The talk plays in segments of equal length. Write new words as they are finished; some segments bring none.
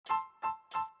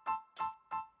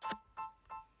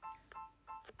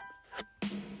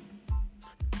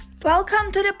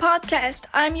Welcome to the podcast.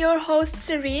 I'm your host,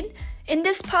 Serene. In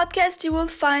this podcast, you will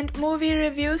find movie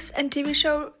reviews and TV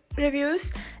show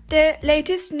reviews, the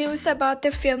latest news about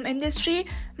the film industry,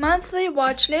 monthly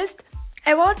watch list,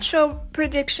 award show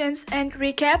predictions and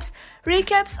recaps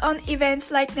on events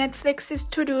like Netflix's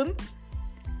To Doom.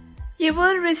 You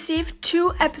will receive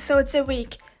 2 episodes a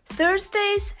week,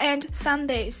 Thursdays and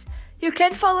Sundays. You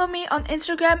can follow me on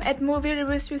Instagram at Movie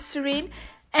Reviews with Serene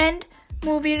and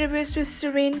Movie Reviews with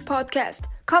Serene podcast.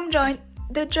 Come join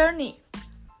the journey.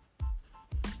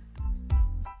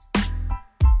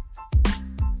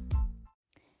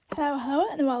 Hello,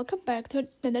 and welcome back to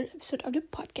another episode of the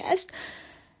podcast.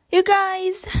 You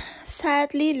guys,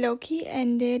 sadly, Loki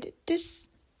ended this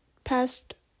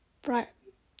past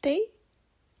Friday.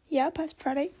 Past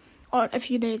Friday, or a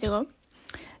few days ago.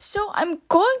 So I'm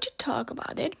going to talk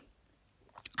about it.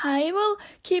 I will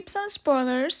keep some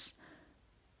spoilers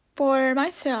for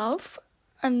myself,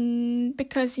 and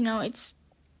because it's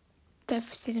the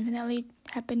season finale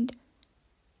happened a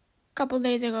couple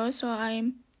days ago, so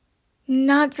I'm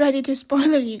not ready to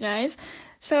spoil you guys.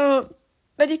 So,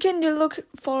 but you can look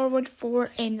forward for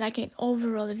an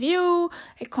overall view,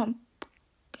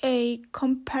 a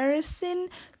comparison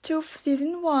to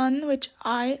season 1, which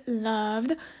I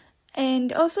loved,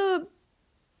 and also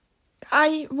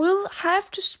I will have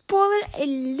to spoil it a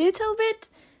little bit.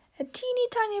 A teeny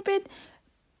tiny bit,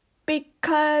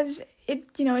 because it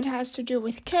has to do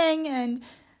with Kang, and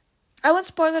I won't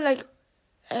spoil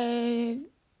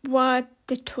what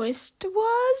the twist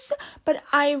was, but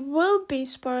I will be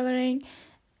spoiling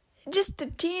just a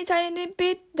teeny tiny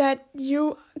bit that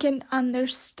you can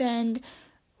understand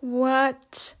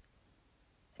what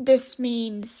this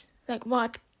means,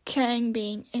 what Kang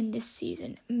being in this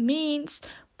season means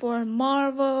for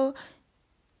Marvel.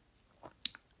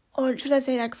 Or should I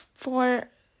say for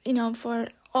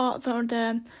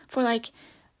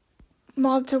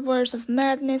Multiverse of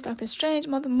Madness, Doctor Strange,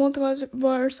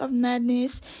 Multiverse of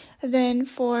Madness, then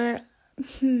for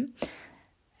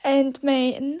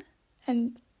Ant-Man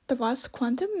and the Wasp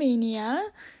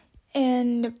Quantumania,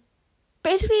 and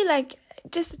basically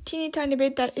just a teeny tiny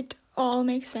bit that it all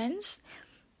makes sense.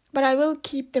 But I will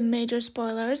keep the major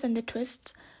spoilers and the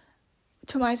twists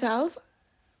to myself.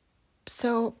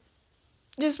 So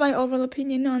just my overall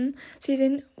opinion on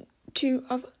season 2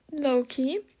 of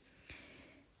Loki.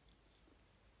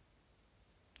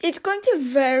 It's going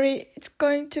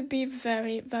to be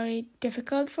very, very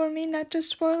difficult for me not to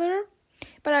spoiler,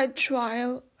 but I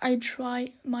try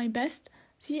my best.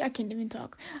 See, I can't even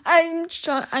talk. I'm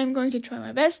going to try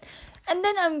my best, and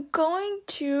then I'm going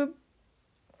to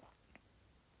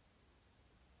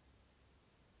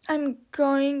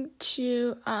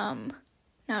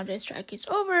now the strike is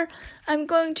over, I'm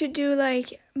going to do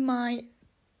my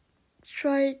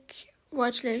strike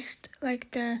watch list,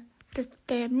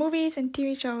 the movies and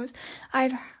TV shows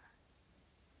I've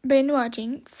been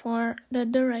watching for the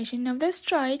duration of the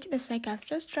strike, the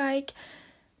SAG-AfTRA Strike.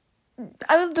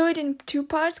 I will do it in 2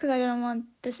 parts because I don't want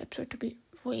this episode to be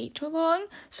way too long.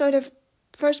 So the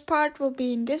first part will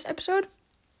be in this episode,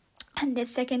 and the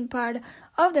second part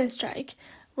of the strike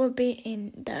will be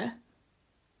in the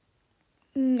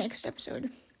next episode.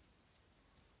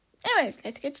 Anyways,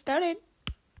 let's get started.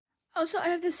 Also, I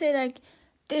have to say,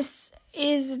 this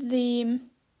is the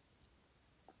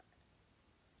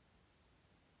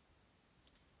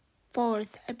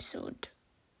 4th episode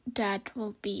that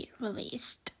will be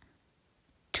released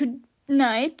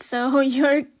tonight, so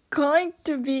you're going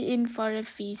to be in for a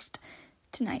feast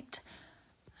tonight.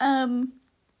 Anyways,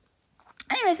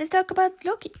 let's talk about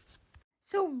Loki.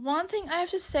 So one thing I have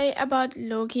to say about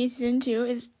Loki season 2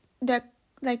 is the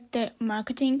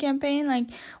marketing campaign.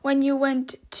 When you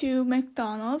went to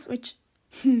McDonald's, which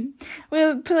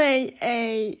will play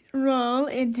a role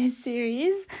in this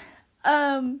series,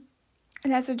 it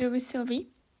has to do with Sylvie.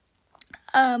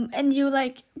 And you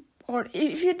or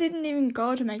if you didn't even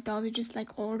go to McDonald's, you just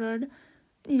ordered,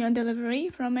 delivery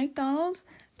from McDonald's.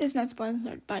 This is not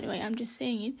sponsored, by the way. I'm just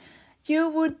saying it. You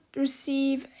would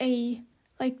receive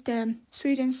the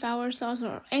sweet and sour sauce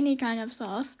or any kind of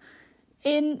sauce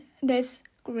in this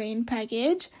green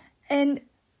package, and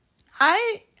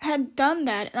I had done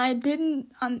that, and I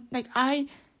didn't I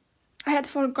had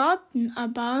forgotten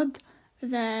about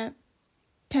the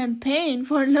campaign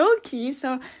for Loki.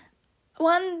 So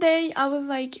one day I was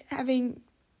having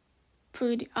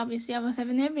food. Obviously I was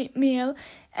having a meal,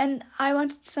 and I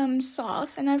wanted some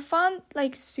sauce, and I found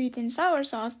sweet and sour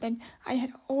sauce that I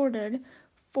had ordered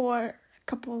for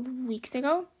couple of weeks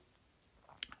ago.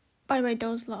 By the way,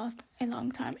 those lost a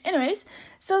long time. Anyways,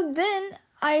 so then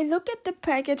I look at the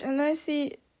package and I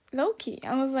see Loki.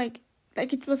 I was like,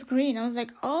 like it was green. I was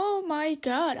like, oh my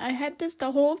god, I had this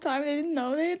the whole time. I didn't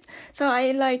know it. So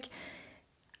I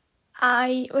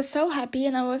was so happy,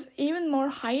 and I was even more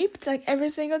hyped. Like every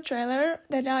single trailer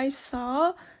that I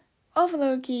saw of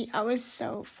Loki, I was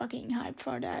so fucking hyped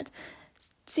for that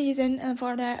season and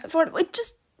for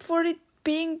it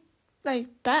being like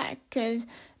back, because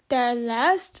the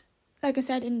last, like I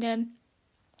said in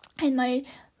my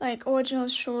like original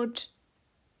short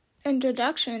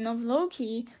introduction of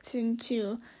Loki season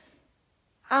 2,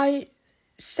 I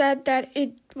said that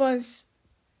it was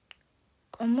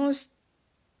almost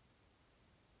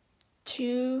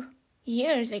 2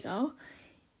 years ago,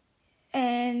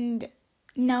 and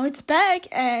now it's back,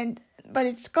 but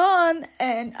it's gone,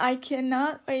 and I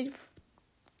cannot wait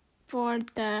for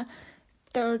the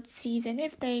third season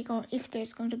if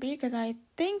there's going to be, because I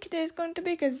think there's going to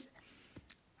be, because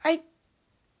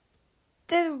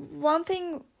the one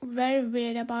thing very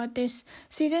weird about this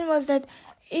season was that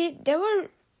there were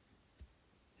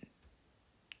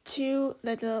 2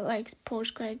 little like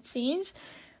post-credit scenes,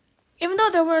 even though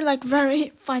they were like very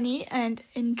funny and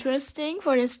interesting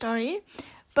for the story,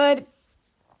 but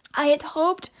I had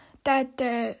hoped that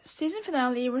the season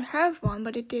finale would have one,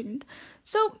 but it didn't.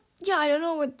 So yeah, I don't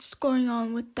know what's going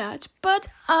on with that, but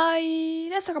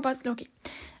let's talk about Loki,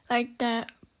 like the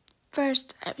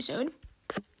first episode,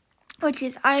 which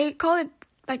is, I call it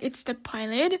like it's the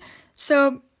pilot.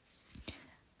 So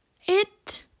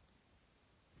it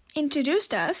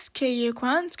introduced us Kyu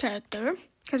Kwan's character,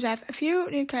 because we have a few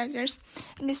new characters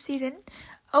in this season.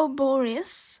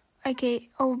 Boris, aka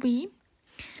OB,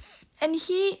 and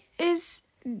he is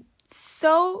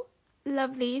so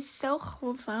lovely, so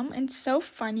wholesome, and so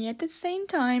funny at the same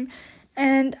time,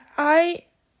 and I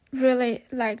really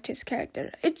liked his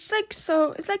character. It's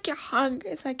like a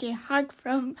hug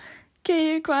from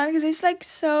Kyu Kwan, because it's like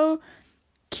so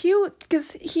cute,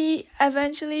 because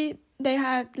they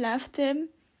had left him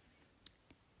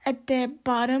at the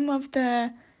bottom of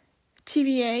the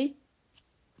TVA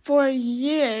for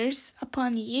years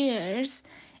upon years,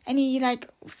 and he like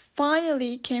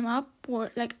finally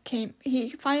he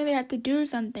finally had to do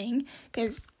something,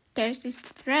 because there's this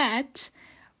threat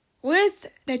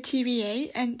with the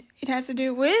TVA, and it has to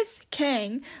do with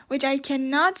Kang, which I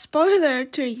cannot spoiler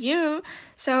to you,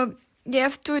 so you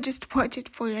have to just watch it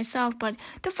for yourself. But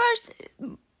the first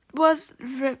was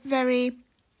very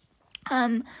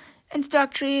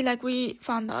introductory. Like, we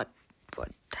found out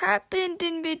what happened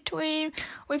in between.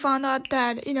 We found out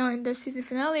that, in the season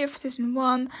finale of season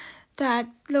 1, that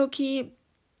Loki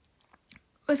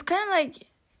was kind of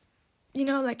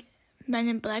like Men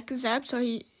in Black Zap, so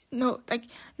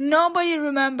nobody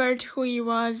remembered who he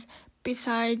was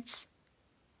besides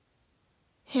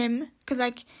him, because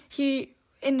it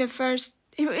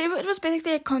was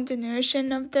basically a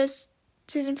continuation of this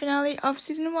season finale of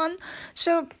season 1.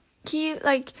 So he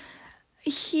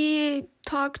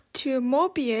talked to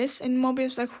Mobius, and Mobius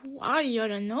was like, "Who are you? I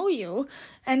don't know you."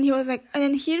 And he was like, and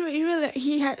then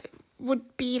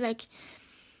would be like,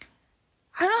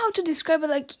 I don't know how to describe it,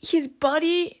 like his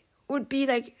body would be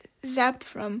like zapped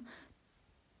from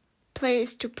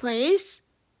place to place,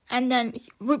 and then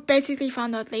we basically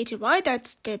found out later why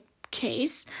that's the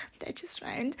case. That just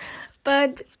rhymed.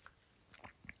 But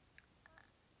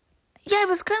yeah, it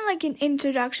was kind of like an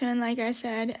introduction, like I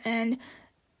said, and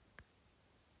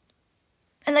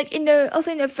like in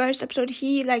the first episode,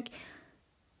 he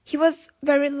was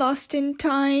very lost in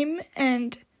time,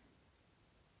 and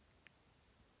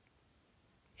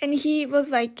he was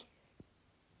like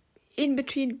in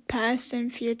between past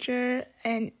and future,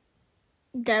 and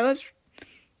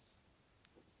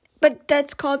but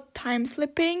that's called time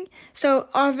slipping. So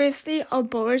obviously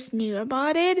Ouroboros knew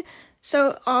about it.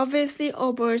 So obviously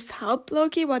Ouroboros helped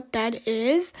Loki what that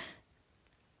is.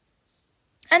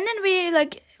 And then we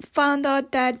found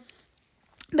out that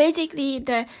basically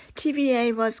the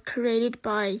TVA was created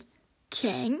by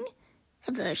Kang,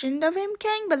 a version of him,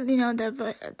 Kang, but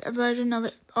the version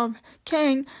of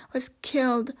Kang was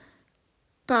killed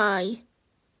by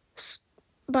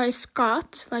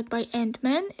Scott, like by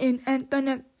Ant-Man in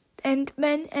Ant-Man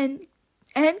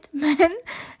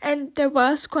and there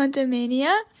was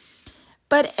Quantumania.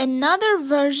 But another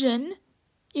version,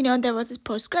 there was this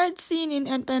post-credit scene in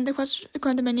Ant-Man the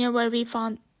Quantumania where we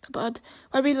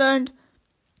learned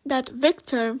that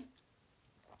Victor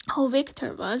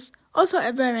was also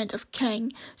a variant of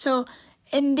Kang. So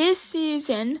in this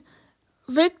season,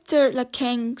 Victor, like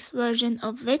Kang's version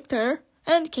of Victor,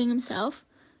 and Kang himself,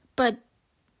 but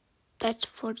that's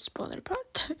for the spoiler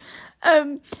part,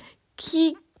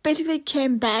 he basically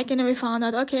came back, and then we found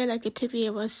out, okay, like the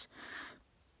TVA was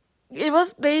it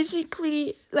was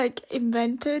basically like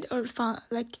invented or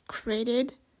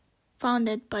founded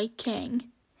by Kang.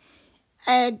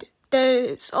 And there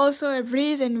is also a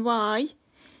reason why.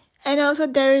 And also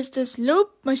there is this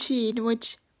loop machine,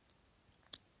 which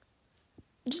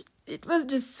it was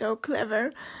just so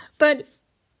clever. But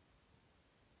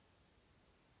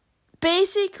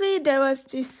basically there was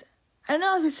this, I don't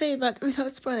know how to say it, but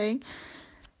without spoiling.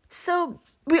 So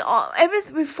we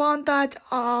found that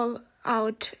all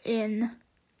out in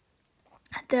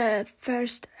the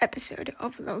first episode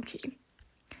of Loki.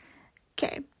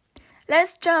 Okay,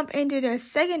 let's jump into the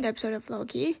second episode of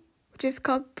Loki, which is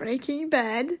called Breaking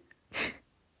Bad.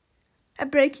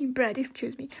 Breaking Bread,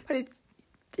 excuse me, but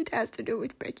it has to do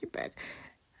with Breaking Bad.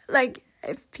 Like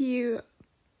a few,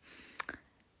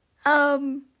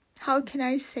 how can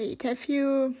I say it? A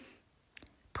few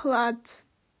plot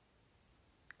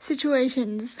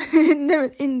situations in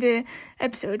the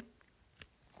episode.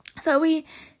 So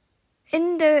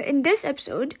in this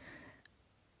episode,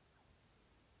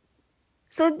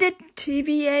 so the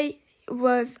TVA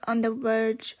was on the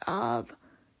verge of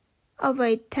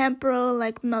a temporal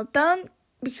meltdown,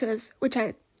 which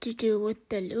had to do with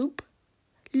the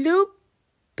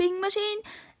looping machine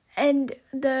and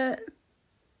the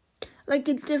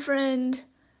different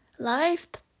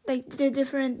the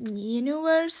different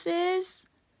universes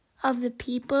of the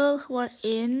people who are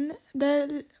in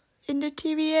the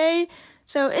TVA.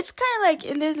 So it's kind of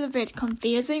a little bit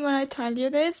confusing when I tell you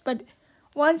this, but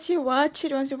once you watch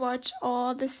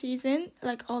all the seasons,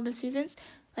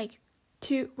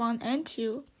 1 and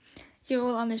 2, you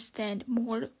will understand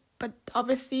more. But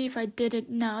obviously, if I did it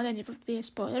now, then it would be a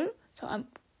spoiler. So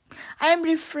I'm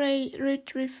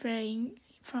retreating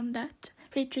from that.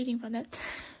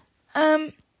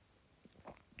 And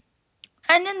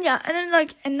then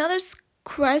another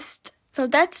quest. So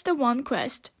that's the one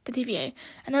quest, the TVA.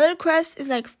 Another quest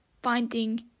is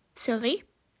finding Sylvie.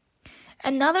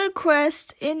 Another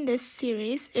quest in this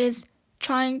series is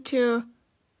trying to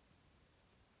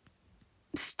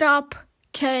stop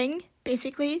Kang,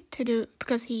 basically,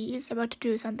 because he is about to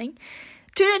do something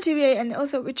to the TVA, and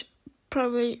also which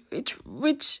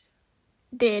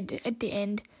did at the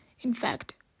end, in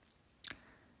fact,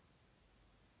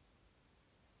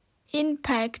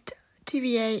 impact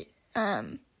TVA,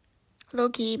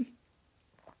 Loki,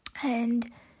 and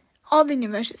all the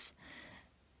universes.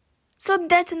 So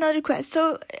that's another quest.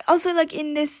 So also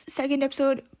in this second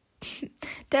episode,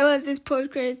 there was this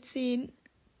post-credit scene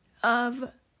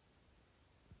of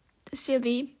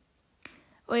Sylvie,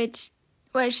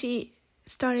 where she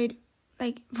started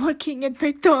working at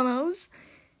McDonald's,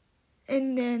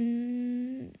 and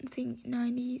then I think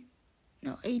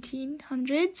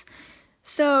 1800s.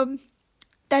 So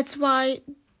that's why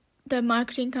the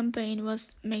marketing campaign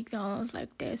was McDonald's,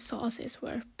 the sauces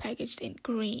were packaged in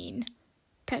green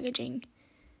packaging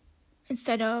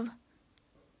instead of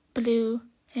blue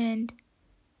and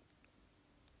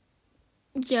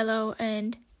yellow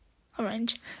and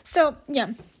orange. So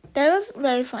yeah, that was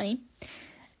very funny.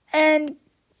 And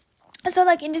so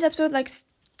in this episode,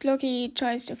 Loki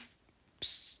tries to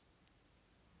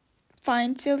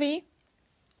find Sylvie.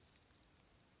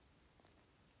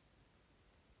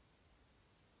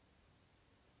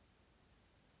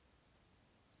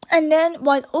 And then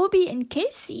while Obi and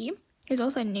Casey is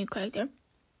also a new character,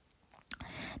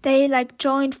 they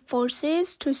joined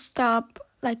forces to stop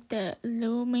the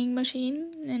looming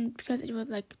machine, and because it would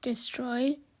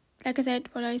destroy,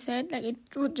 it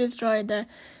would destroy the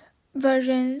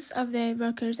versions of the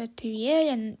workers at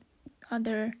TVA and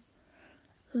other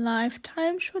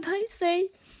lifetime, should I say,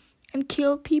 and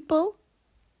kill people.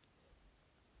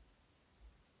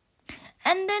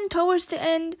 And then towards the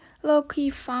end, Loki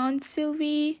found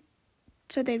Sylvie,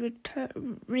 so they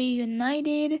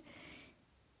reunited.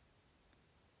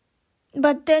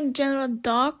 But then General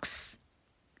Dox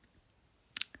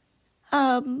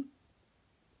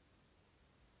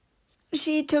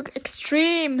she took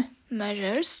extreme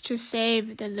measures to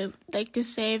save the loop, to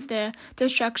save the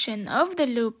destruction of the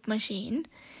loop machine.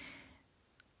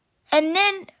 And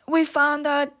then we found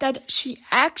out that she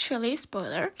actually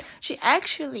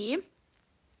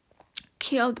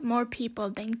killed more people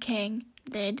than Kang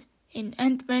did in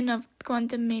Ant-Man of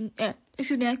Quantum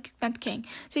not Kang.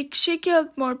 So she killed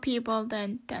more people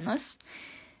than Thanos.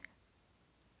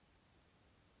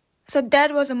 So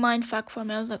that was a mindfuck for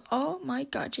me. I was like, oh my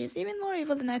god, she's even more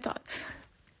evil than I thought.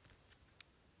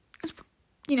 So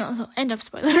end of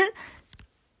spoiler.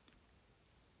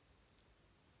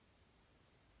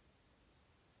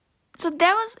 So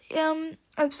that was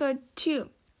episode 2.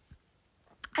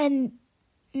 And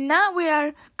now we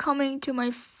are coming to my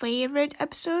favorite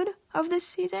episode of this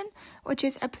season, which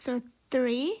is episode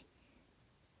 3.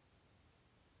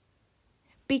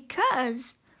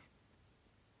 Because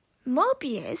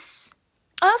Mobius,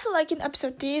 also like in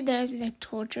episode 3, there's a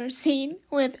torture scene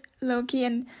with Loki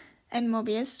and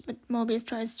Mobius, but Mobius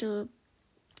tries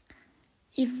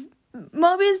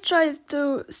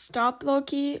to stop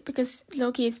Loki because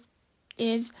Loki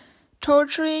is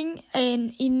torturing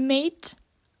an inmate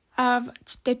of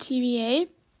the TVA.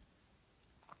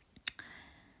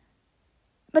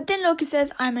 But then Loki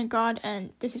says, I'm a god,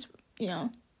 and this is,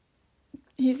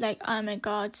 he's like, I'm a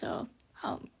god, so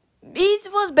he's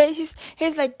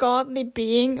like godly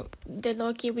being, the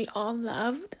Loki we all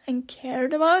loved and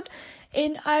cared about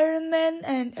in Iron Man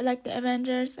and like the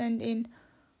Avengers and in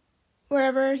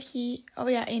wherever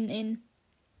in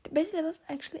basically it was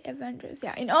actually Avengers.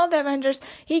 Yeah, in all the Avengers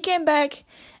he came back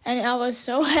and I was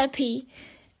so happy.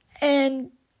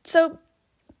 And so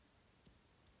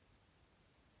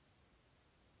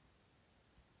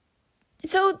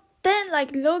then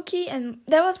like Loki, and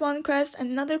there was one quest, and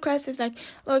another quest is like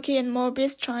Loki and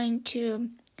Mobius trying to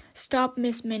stop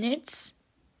Miss Minutes,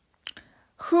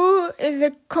 who is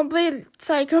a complete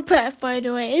psychopath, by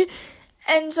the way.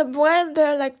 And so while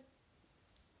they're like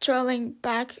traveling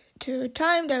back to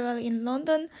time, they're really in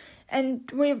London,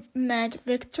 and we met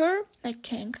Victor, like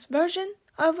Kang's version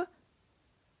of.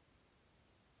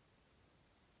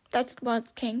 That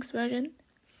was Kang's version.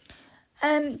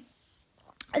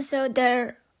 So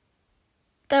there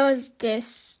was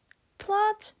this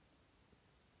plot.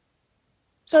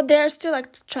 So they're still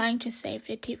like trying to save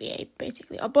the TVA,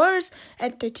 basically. Boris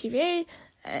at the TVA,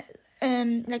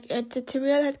 like at the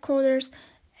TVA headquarters,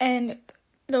 and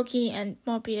Loki and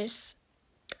Mobius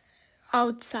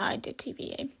outside the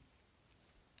TVA.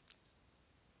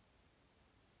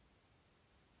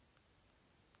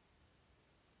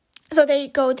 So they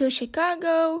go to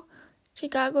Chicago.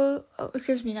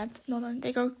 Not London.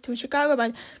 They go to Chicago,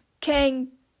 but Kang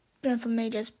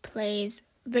just plays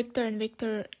Victor, and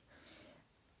Victor,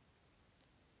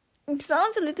 it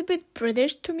sounds a little bit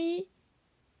British to me.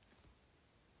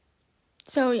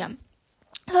 So yeah.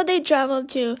 So they travel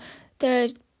to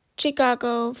the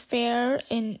Chicago Fair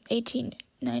in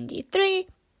 1893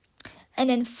 and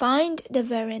then find the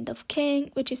variant of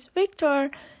Kang, which is Victor,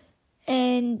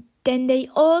 and then they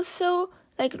also,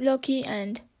 like Loki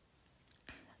and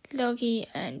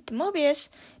Mobius,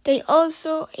 they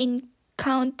also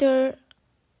encounter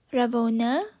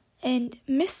Ravonna and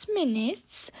Miss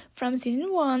Minutes from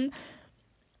season 1,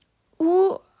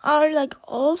 who are like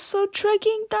also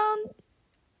tracking down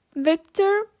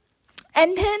Victor.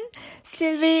 And then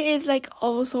Sylvie is like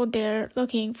also there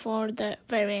looking for the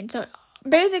variant. So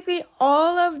basically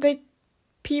all of the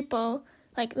people,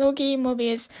 like Loki,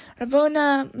 Mobius,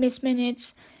 Ravonna, Miss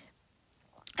Minutes,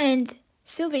 and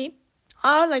Sylvie,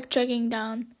 are like tracking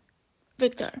down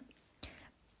Victor.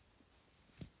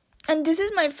 And this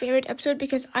is my favorite episode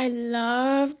because I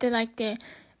love the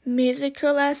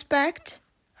musical aspect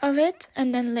of it,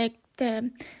 and then like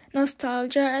the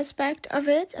nostalgia aspect of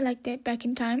it, like the back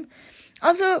in time.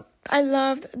 Also, I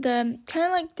love the kind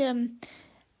of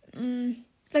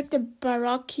like the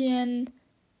Barockian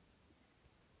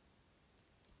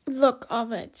look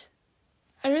of it.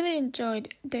 I really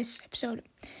enjoyed this episode.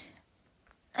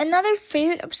 Another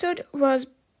favorite episode was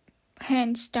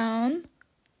hands down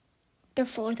the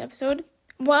 4th episode.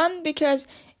 One, because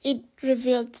it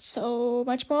revealed so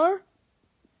much more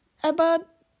about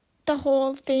the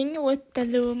whole thing with the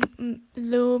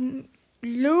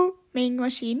looming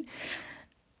machine,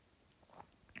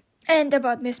 and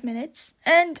about Miss Minutes,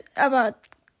 and about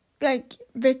like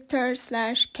Victor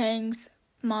 / Kang's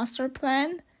master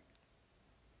plan.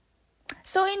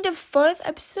 So in the 4th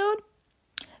episode,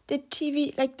 the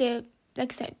TV, like I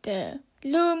said, the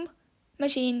loom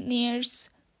machine nears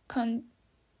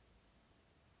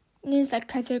like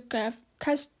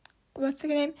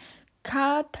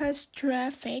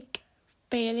catastrophic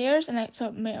failures, and like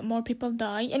so more people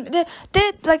die. And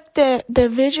the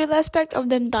visual aspect of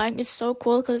them dying is so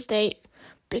cool because they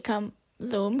become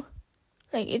loom.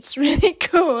 Like it's really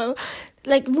cool,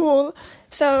 like wool.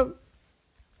 So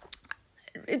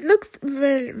it looks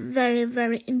very, very,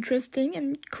 very interesting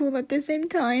and cool at the same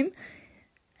time.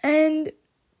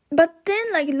 But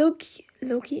then like Loki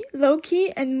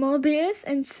and Mobius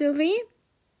and Sylvie,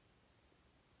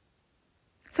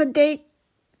 so they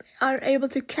are able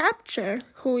to capture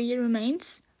who he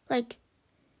remains, like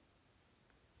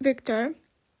Victor.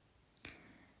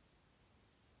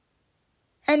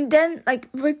 And then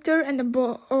like Victor and the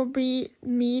Bobby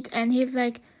meet, and he's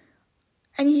like,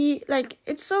 and he like,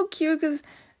 it's so cute because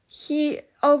he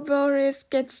Boris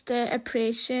gets the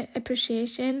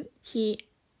appreciation he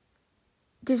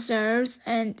deserves,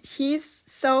 and he's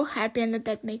so happy, and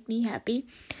that make me happy.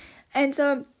 And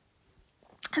so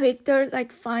Victor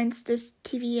like finds this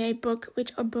TVA book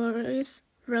which Boris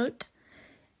wrote,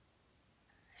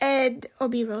 and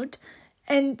Obi wrote,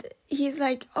 and he's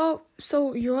like, oh,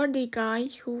 so you're the guy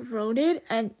who wrote it?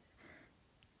 And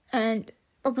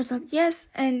Obi's like, yes.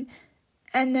 And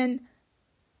then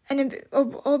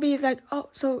Obi is like, oh,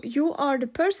 so you are the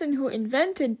person who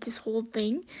invented this whole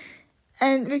thing?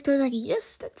 And Victor's like,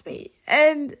 yes, that's me.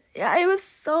 And yeah, it was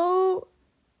so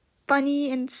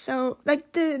funny, and so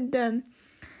like the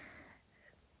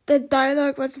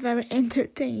dialogue was very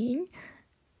entertaining.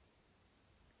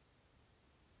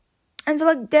 And so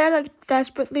like they're like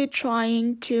desperately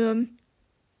trying to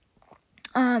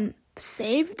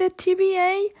save the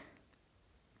TVA.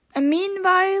 And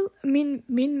meanwhile,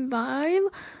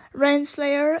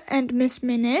 Renslayer and Miss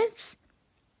Minutes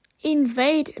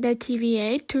invade the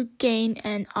TVA to gain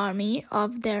an army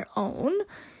of their own.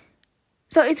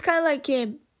 So it's kind of like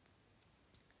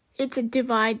it's a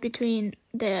divide between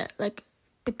the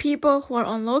people who are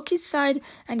on Loki's side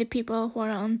and the people who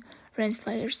are on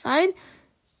Renslayer's side.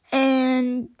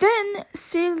 And then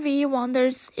Sylvie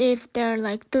wonders if they're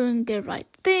like doing the right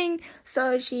thing.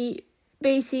 So she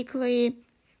basically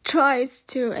tries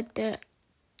to,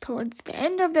 towards the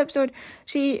end of the episode,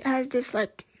 she has this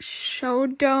like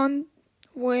showdown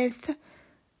with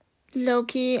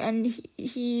Loki, and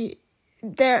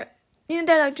they're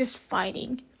like just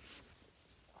fighting.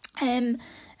 And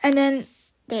then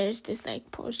there's this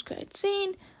like post-credit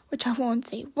scene, which I won't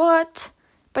say what,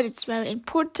 but it's very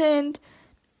important.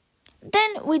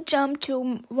 Then we jump to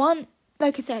one,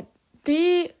 like I said,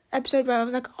 the episode where I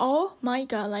was like, oh my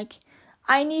god, like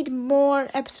I need more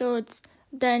episodes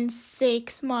than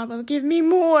 6, Marvel. Give me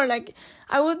more. Like,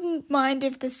 I wouldn't mind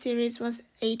if the series was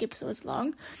 8 episodes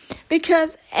long,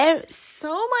 because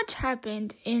so much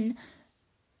happened in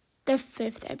the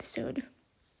 5th episode.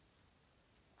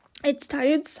 It's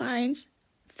titled Science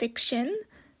Fiction.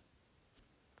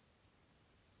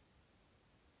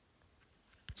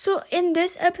 So in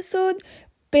this episode,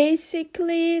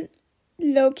 basically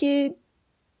Loki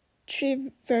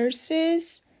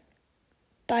traverses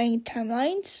dying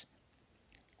timelines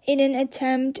in an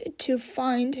attempt to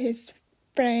find his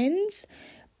friends,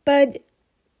 but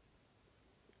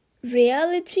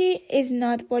reality is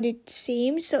not what it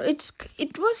seems. So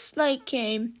it was like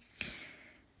a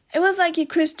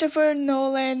Christopher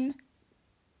Nolan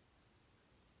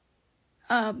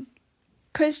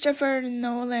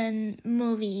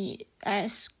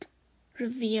movie-esque,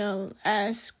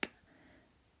 reveal-esque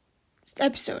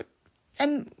episode.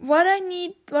 And what I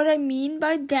mean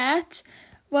by that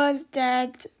was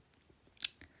that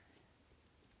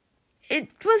it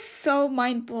was so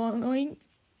mind-blowing,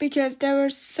 because there were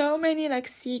so many like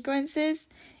sequences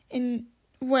in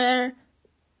where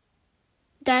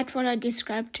that what I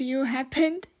described to you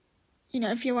happened. You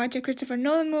know, if you watch a Christopher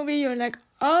Nolan movie, you're like,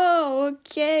 oh,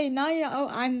 okay, now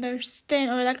I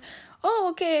understand. Or like, oh,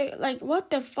 okay, like, what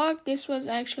the fuck, this was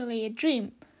actually a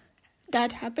dream.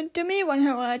 That happened to me when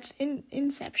I watched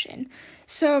Inception.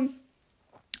 So,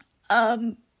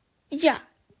 yeah,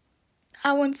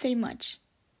 I won't say much.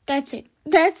 That's it.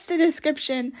 That's the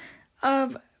description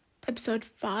of episode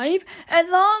 5.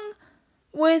 Along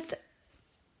with,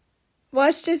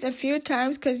 watch this a few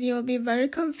times because you'll be very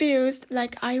confused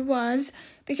like I was.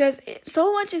 Because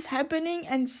so much is happening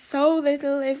and so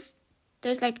little is...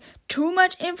 There's like too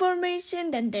much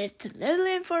information, then there's too little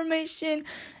information.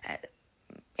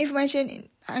 Information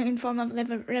in form of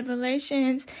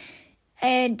revelations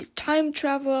and time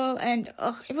travel, and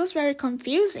it was very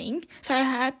confusing. So I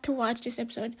had to watch this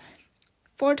episode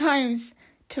 4 times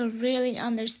to really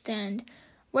understand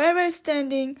where we're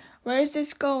standing, where is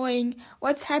this going,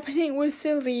 what's happening with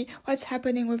Sylvie, what's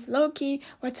happening with Loki,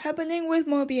 what's happening with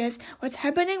Mobius, what's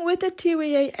happening with the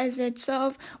TVA as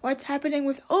itself, what's happening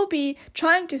with Obi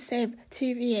trying to save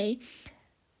TVA.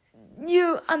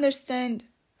 You understand,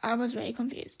 I was very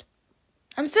confused.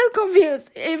 I'm still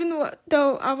confused, even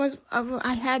though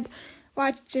I had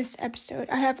watched this episode.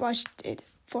 I have watched it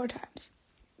 4 times.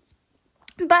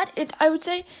 But I would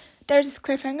say there's this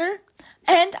cliffhanger,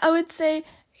 and I would say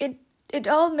it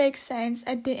all makes sense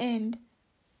at the end,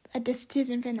 at the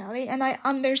season finale. And I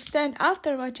understand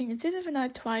after watching the season finale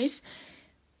twice,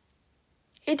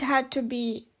 it had to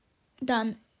be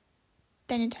done.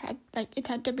 Then it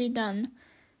had to be done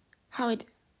how it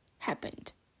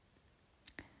happened.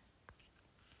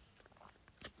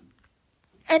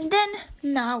 And then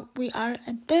now we are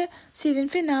at the season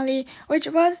finale, which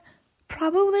was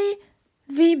probably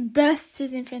the best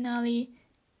season finale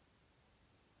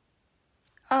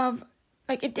of,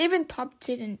 like, it even topped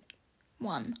season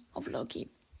 1 of Loki.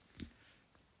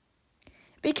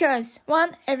 Because,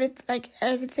 one,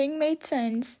 everything made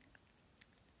sense.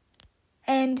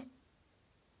 And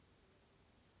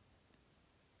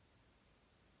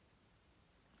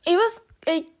it was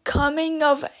a coming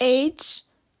of age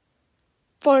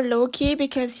for Loki,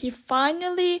 because he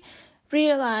finally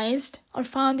realized or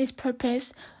found his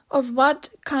purpose of what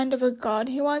kind of a god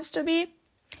he wants to be,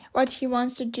 what he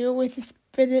wants to do with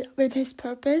his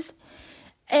purpose.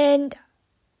 And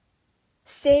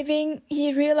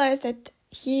he realized that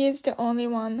he is the only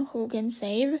one who can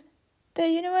save the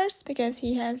universe, because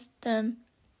he has the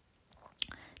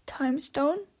time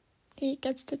stone. He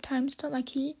gets the time stone, like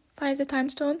he finds the time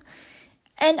stone.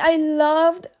 And I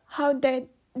loved how they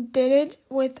did it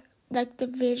with, like, the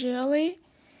visually,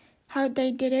 how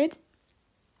they did it,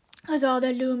 as all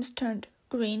the looms turned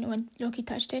green when Loki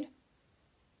touched it.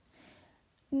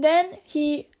 Then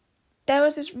there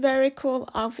was this very cool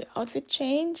outfit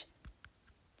change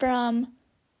from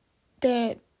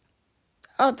the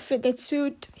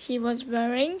suit he was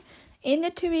wearing in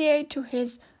the TVA to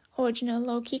his original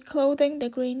Loki clothing, the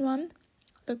green one.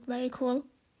 Looked very cool.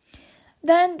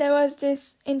 Then there was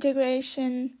this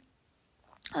integration,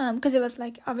 because it was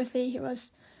like, obviously he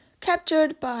was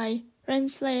captured by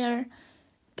Renslayer,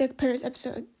 the previous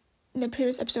episode,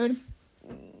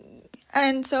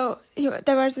 and so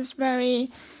there was this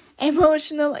very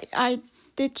emotional. I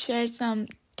did share some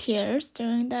tears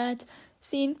during that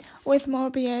scene with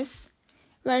Mobius,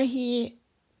 where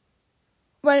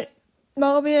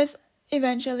Mobius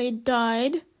eventually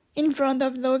died in front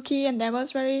of Loki, and that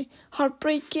was very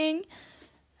heartbreaking.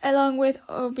 Along with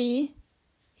Obi,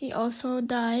 he also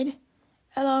died,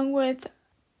 along with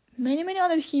many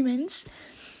other humans.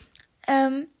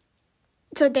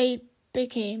 So they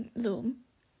became Loom.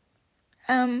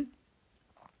 And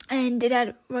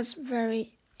that was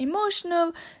very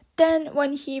emotional. Then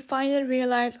when he finally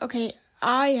realized, okay,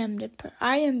 I am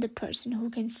the person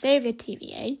who can save the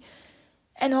TVA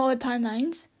and all the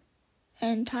timelines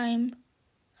and timelines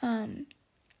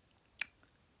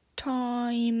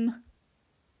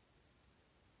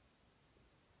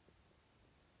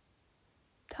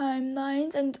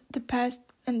and the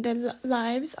past and the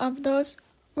lives of those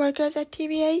workers at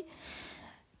TVA.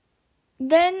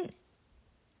 Then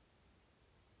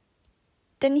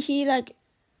he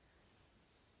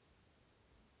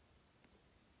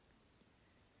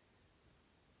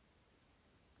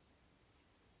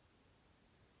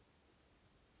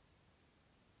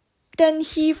Then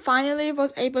he finally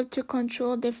was able to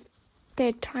control the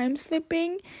time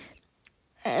slipping,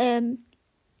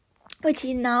 which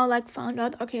he now found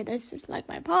out, okay, this is my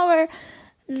power.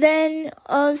 Then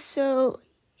also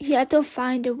he had to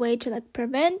find a way to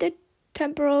prevent the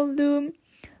temporal loom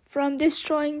from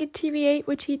destroying the TVA,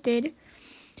 which he did.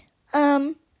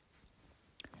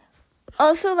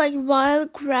 Also while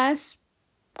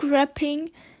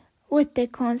grappling with the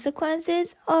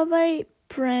consequences of a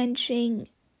branching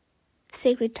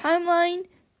sacred timeline,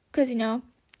 because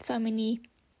so many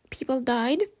people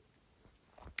died.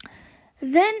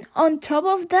 Then on top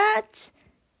of that,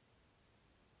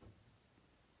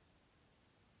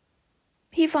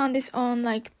 he found his own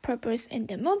purpose in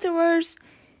the multiverse.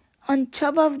 On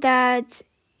top of that,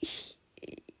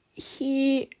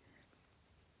 he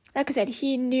like I said,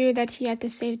 he knew that he had to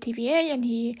save TVA, and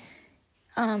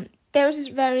there was this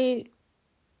very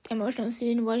emotional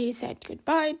scene where he said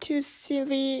goodbye to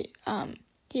Sylvie.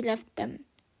 He left them.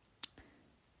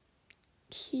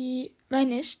 He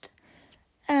vanished,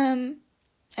 and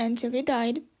Sylvie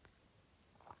died,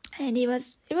 and it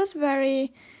was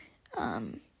very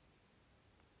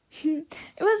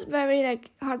it was very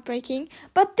heartbreaking.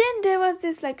 But then there was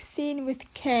this scene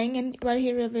with Kang, and where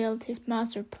he revealed his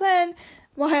master plan,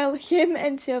 while him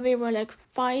and Sylvie were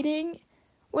fighting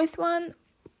with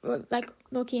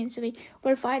Loki and Sylvie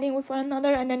were fighting with one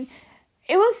another, and then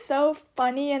it was so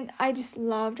funny, and I just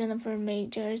loved Jennifer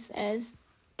Majors as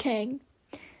Kang.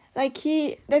 The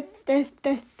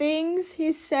things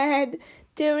he said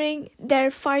during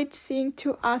their fight scene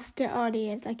to us, the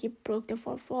audience, he broke the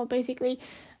fourth wall, basically.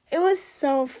 It was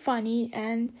so funny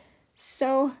and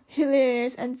so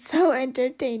hilarious and so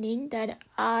entertaining that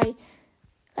I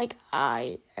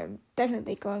am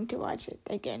definitely going to watch it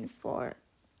again for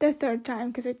the third time,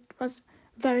 because it was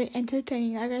very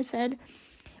entertaining, like I said.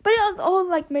 But it all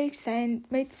made sense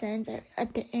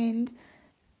at the end.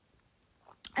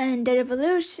 And the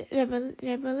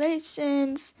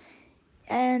revelations,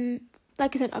 and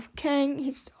like I said, of Kang,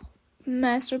 his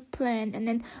master plan, and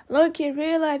then Loki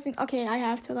realizing, okay, I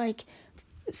have to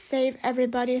save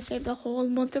everybody, save the whole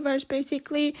multiverse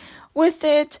basically with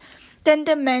it. Then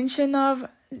the mention of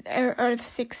Earth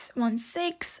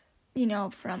 616,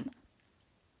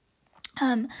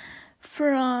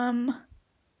 from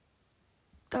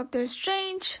Doctor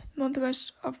Strange,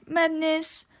 Multiverse of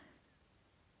Madness.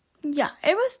 Yeah,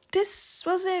 this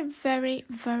was a very,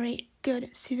 very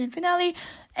good season finale.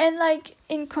 And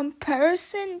in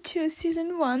comparison to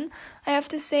season 1, I have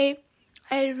to say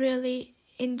I really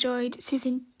enjoyed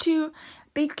season 2,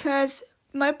 because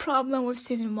my problem with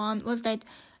season 1 was that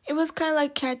it was kind of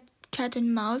like cat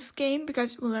and mouse game,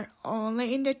 because we were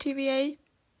only in the TVA.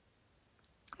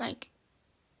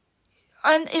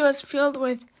 And it was filled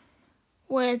with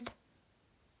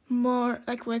more,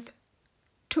 with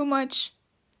too much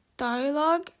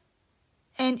dialogue,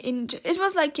 and it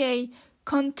was like a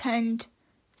content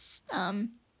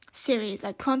series,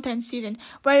 content season,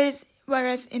 whereas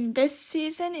in this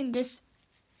season, in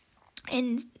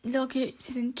Loki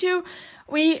season 2,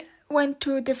 we went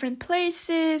to different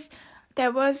places.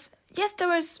 There was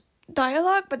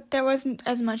dialogue, but there wasn't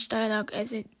as much dialogue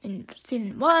as in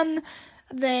season 1.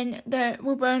 Then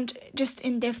we weren't just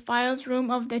in the files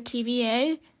room of the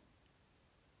TVA,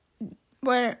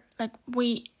 where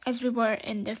we were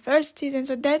in the first season.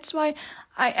 So that's why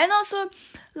and also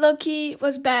Loki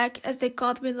was back as the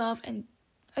god we love and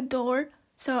adore.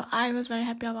 So I was very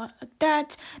happy about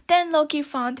that. Then Loki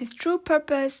found his true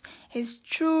purpose, his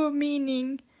true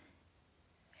meaning,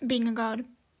 being a god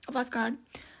of Asgard.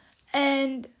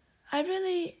 And I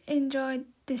really enjoyed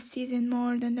this season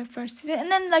more than the first season.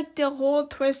 And then the whole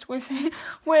twist with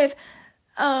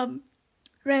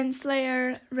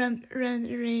Renslayer,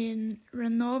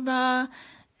 Renova,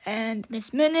 and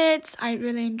Miss Minutes. I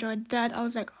really enjoyed that. I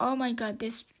was like, oh my god,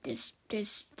 this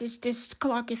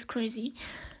clock is crazy.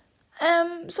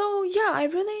 So yeah,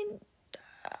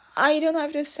 I don't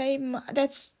have to say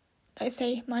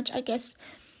much, I guess,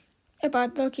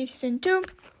 about Loki season 2.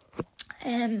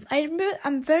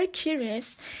 I'm very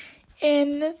curious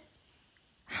in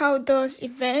how those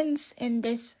events in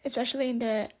this, especially in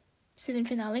the season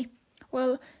finale,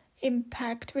 will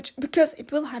impact, because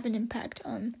it will have an impact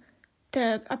on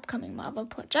the upcoming Marvel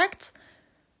projects.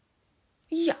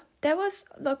 Yeah, that was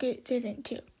Loki season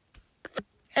 2.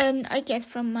 And I guess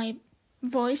from my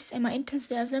voice and my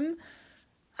enthusiasm,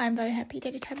 I'm very happy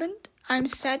that it happened. I'm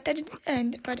sad that it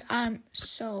ended, but I'm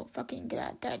so fucking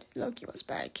glad that Loki was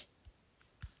back.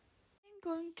 I'm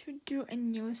going to do a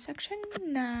new section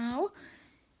now.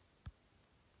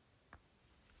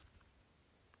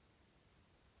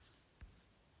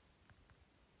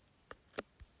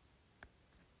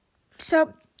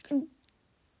 So,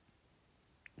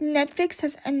 Netflix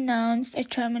has announced a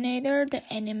Terminator, the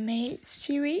anime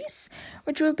series,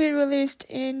 which will be released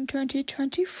in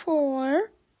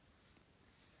 2024.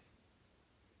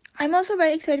 I'm also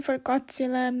very excited for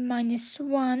Godzilla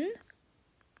 -1.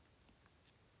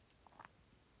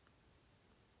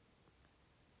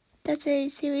 That's a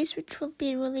series which will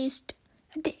be released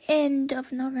at the end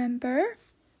of November.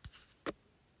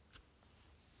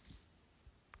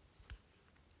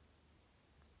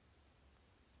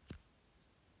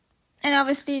 And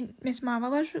obviously, Miss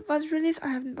Marvel was released. I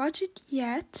haven't watched it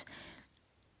yet.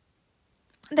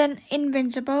 Then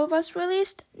Invincible was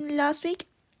released last week.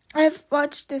 I've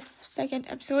watched the second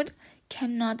episode.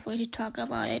 Cannot wait to talk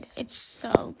about it. It's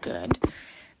so good.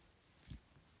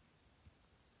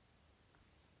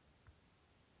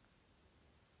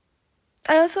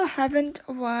 I also haven't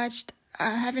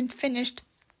finished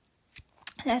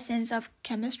Lessons of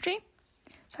Chemistry.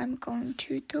 So I'm going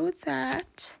to do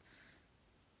that.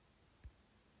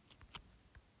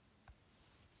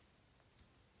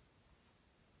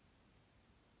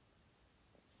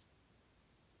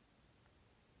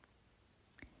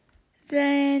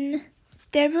 Then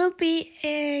there will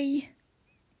be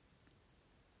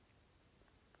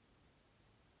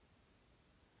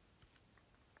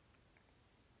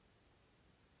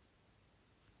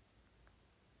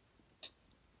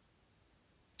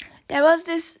there was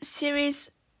this series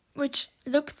which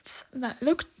looks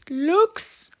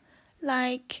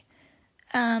like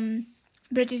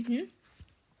Bridgerton,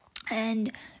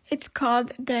 and it's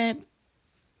called the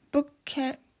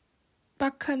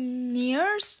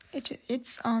Buccaneers.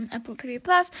 It's on Apple TV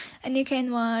Plus, and you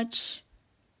can watch.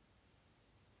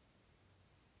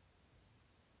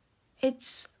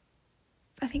 It's,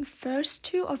 I think, first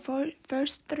 2 or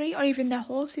first 3, or even the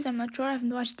whole season. I'm not sure. I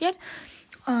haven't watched it yet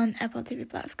on Apple TV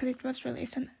Plus because it was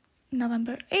released on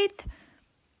November 8th.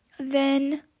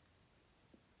 Then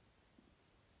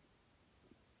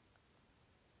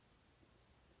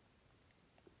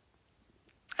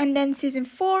season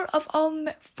 4 of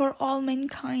For All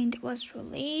Mankind was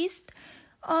released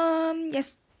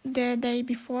the day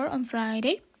before, on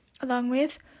Friday. along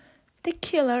with the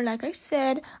killer. Like I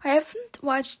said, I haven't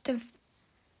watched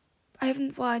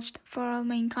For All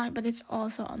Mankind, but it's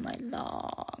also on my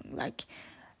long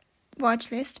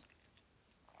watch list.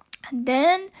 And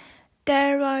then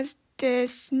there was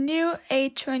this new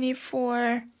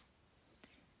A24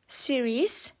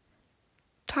 series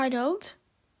titled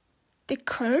The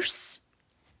Curse.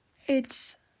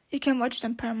 You can watch it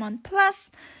on Paramount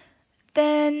Plus.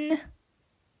 Then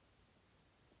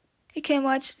you can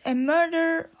watch A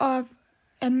Murder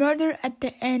at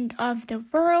the End of the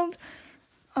World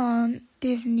on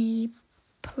Disney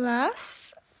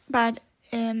Plus, but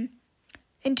in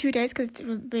 2 days, because it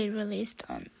will be released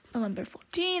on November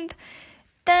 14th.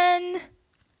 Then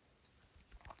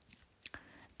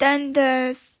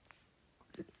the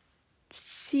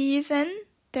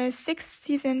 6th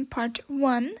season, part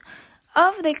 1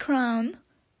 of The Crown, I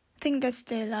think that's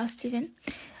the last season,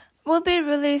 will be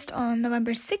released on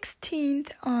November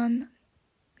 16th on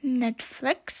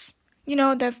Netflix. You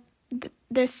know, the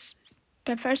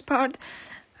first part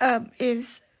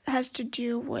has to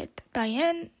do with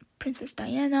Princess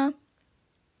Diana.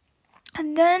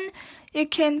 And then you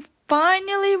can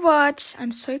finally watch,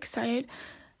 I'm so excited,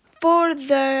 for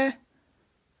the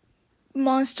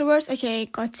Monsterverse, aka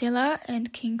Godzilla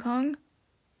and King Kong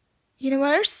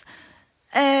universe.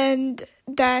 And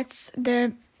that's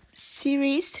the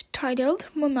series titled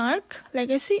Monarch: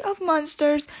 Legacy of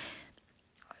Monsters.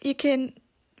 You can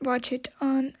watch it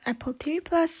on Apple TV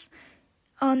Plus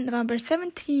on November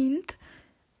 17th.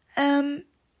 And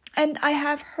I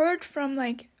have heard from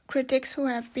critics who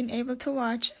have been able to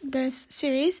watch this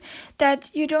series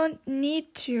that you don't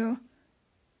need to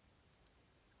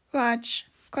watch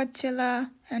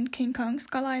Godzilla and King Kong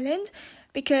Skull Island,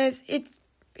 because it's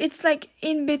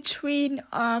in between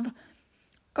of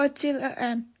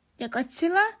Godzilla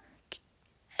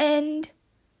and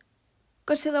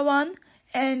Godzilla 1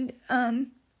 and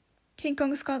King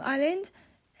Kong Skull Island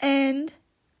and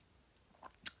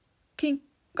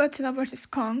Godzilla vs.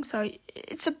 Kong, so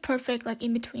it's a perfect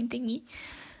in between thingy.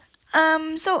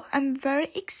 So I'm very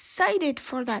excited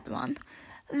for that one.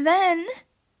 Then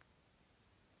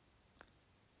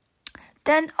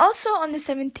also on the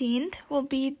 17th will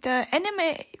be the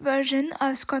anime version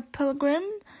of Scott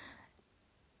Pilgrim's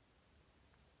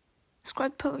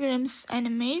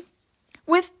anime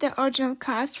with the original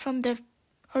cast from the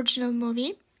original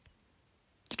movie.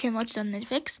 You can watch it on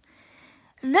Netflix.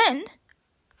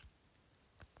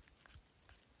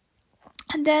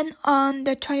 And then on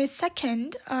the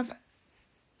 22nd of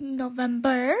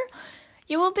November,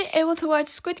 you will be able to watch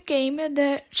Squid Game,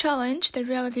 the challenge, the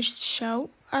reality show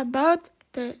about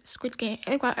the Squid Game,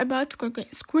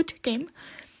 Squid Game,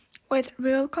 with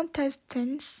real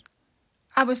contestants.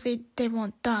 Obviously, they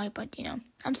won't die, but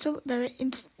I'm still very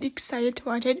excited to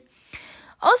watch it.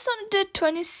 Also on the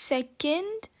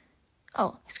 22nd,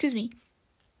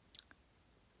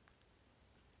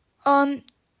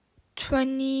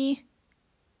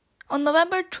 on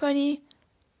November 25th,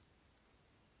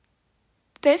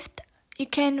 you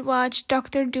can watch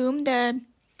Doctor Doom, the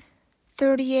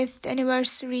 30th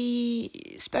anniversary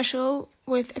special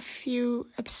with a few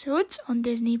episodes on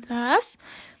Disney Plus.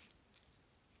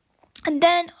 And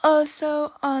then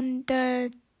also on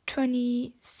the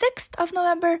 26th of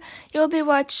November, you'll be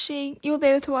able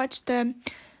to watch the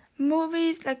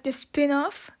movies, the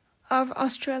spin-off of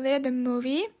Australia, the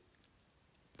movie,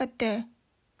 but the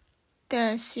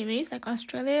series,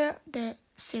 Australia, the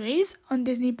series on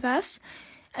Disney Plus.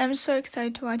 I'm so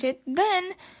excited to watch it.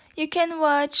 Then you can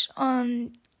watch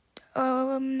on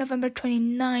November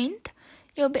 29th,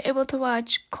 you'll be able to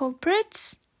watch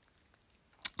Culprits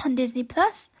on Disney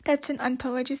Plus. That's an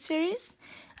anthology series,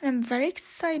 and I'm very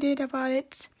excited about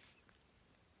it.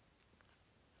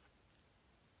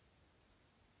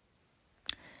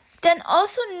 Then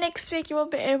also next week you will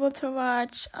be able to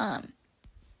watch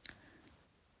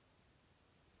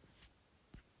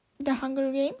The Hunger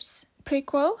Games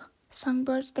prequel,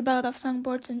 The Ballad of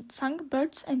Songbirds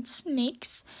and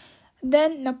Snakes.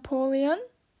 Then Napoleon.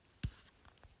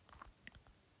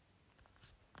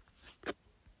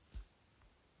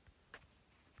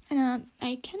 And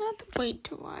I cannot wait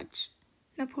to watch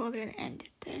Napoleon and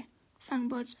the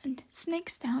Songbirds and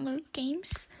Snakes, The Hunger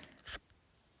Games.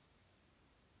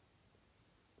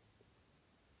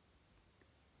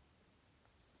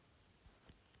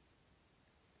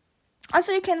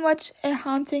 Also, you can watch A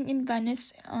Haunting in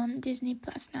Venice on Disney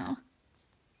Plus now.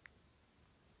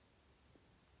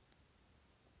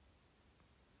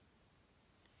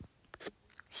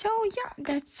 So yeah,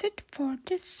 that's it for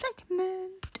this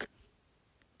segment.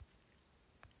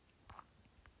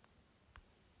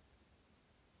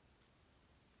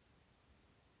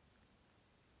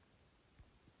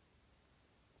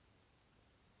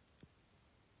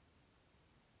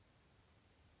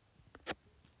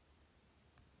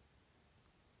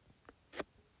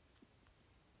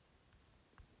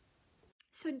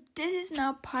 So this is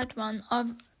now part 1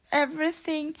 of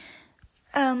everything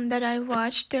that I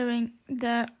watched during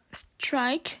the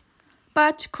strike,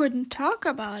 but couldn't talk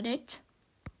about it.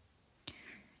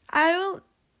 I will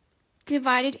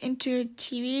divide it into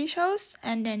TV shows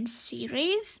and then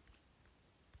series.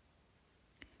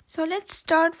 So let's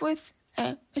start with,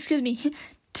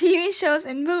 TV shows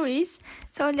and movies.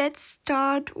 So let's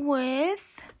start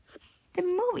with the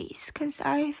movies, because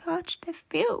I've watched a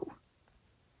few.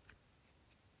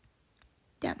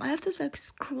 Damn, I have to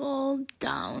scroll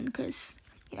down, because,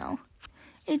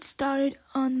 it started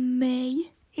in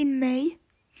May.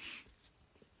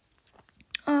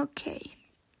 Okay.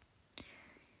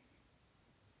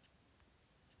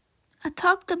 I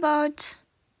talked about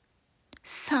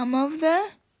some of the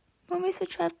movies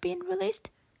which have been released.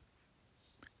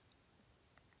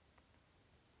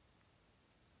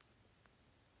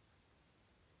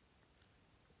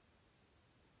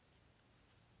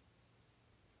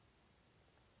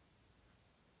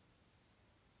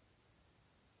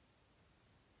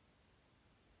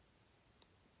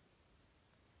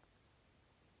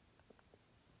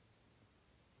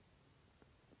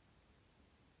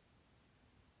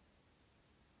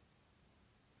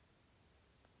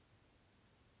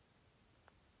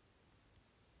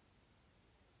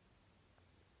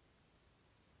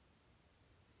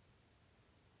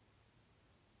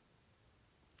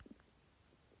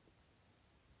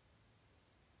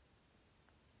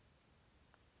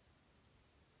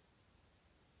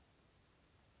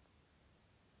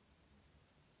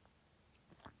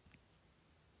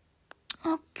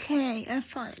 Okay, I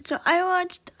found it. So I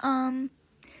watched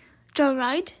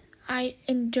Joyride. I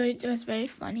enjoyed it. It was very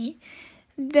funny.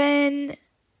 Then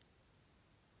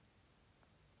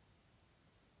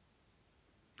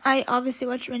I obviously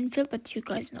watched Renfield, but you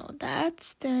guys know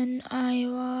that. Then I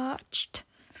watched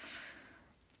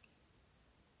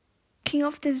King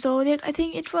of the Zodiac, I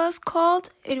think it was called.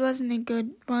 It wasn't a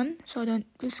good one, so don't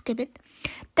skip it.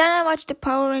 Then I watched the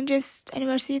Power Rangers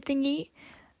anniversary thingy.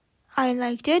 I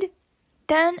liked it.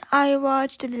 Then I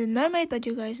watched The Little Mermaid, but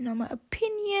you guys know my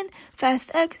opinion.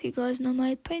 Fast X, you guys know my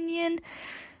opinion.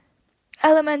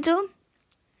 Elemental,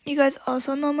 you guys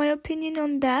also know my opinion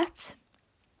on that.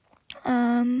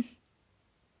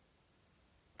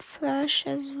 Flash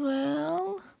as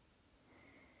well.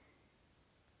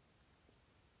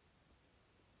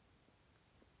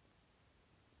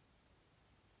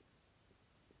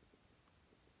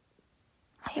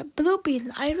 I have Blue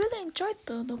Beetle. I really enjoyed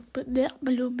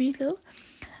Blue Beetle.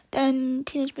 Then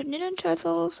Teenage Mutant Ninja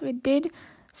Turtles, we did.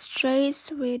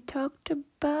 Strays, we talked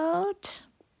about.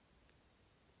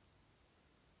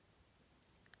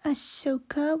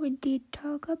 Ahsoka, we did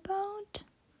talk about.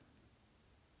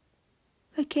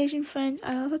 Vacation Friends,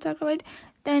 I also talked about it.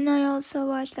 Then I also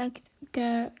watched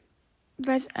the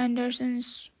Wes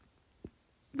Anderson's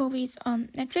movies on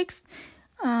Netflix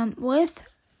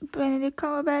with Benedict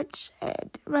Cumberbatch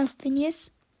and Ralph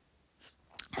Fiennes.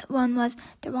 One was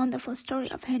The Wonderful Story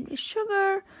of Henry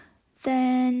Sugar.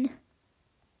 Then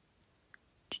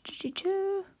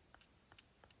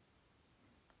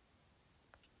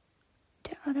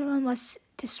the other one was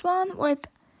The Swan with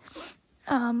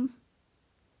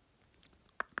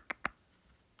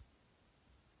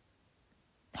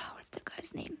what's the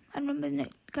guy's name? I don't remember the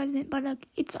guy's name, but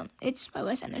it's by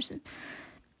Wes Anderson.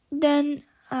 Then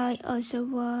I also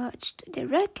watched The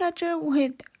Ratcatcher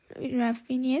with Ralph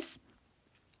Fiennes.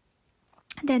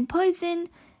 Then Poison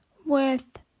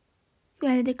with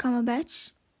Benedict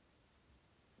Cumberbatch.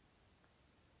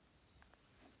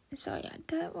 So yeah,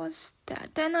 that was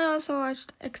that. Then I also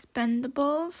watched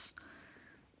Expendables.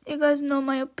 You guys know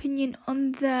my opinion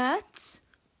on that.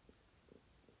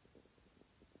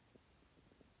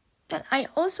 Then I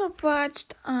also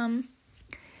watched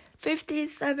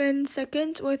 57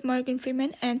 Seconds with Morgan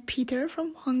Freeman and Peter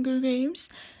from Hunger Games.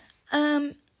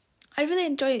 I really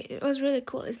enjoyed it. It was really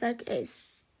cool. It's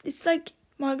like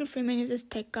Morgan Freeman is this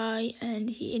tech guy, and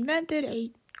he invented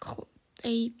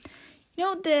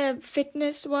the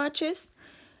fitness watches.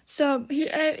 So he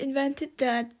invented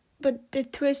that, but the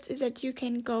twist is that you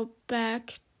can go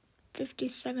back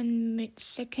 57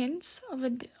 seconds of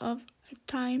a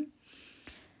time,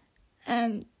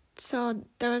 and so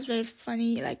that was very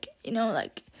funny.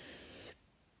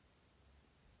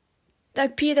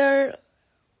 Peter,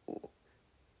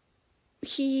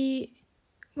 he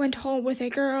went home with a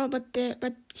girl, but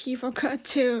he forgot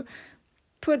to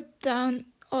put down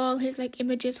all his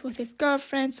images with his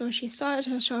girlfriend, so she saw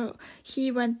it. So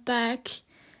he went back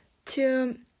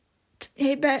to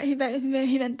he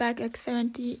went back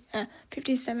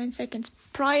 57 seconds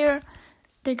prior.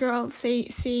 The girl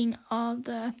seeing all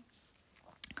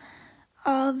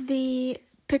all the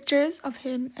pictures of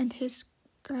him and his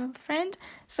girlfriend.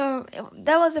 So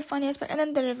that was the funniest part. And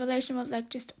then the revelation was like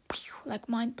just like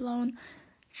mind blown.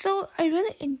 So I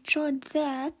really enjoyed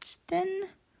that. Then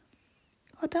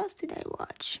what else did I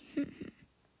watch?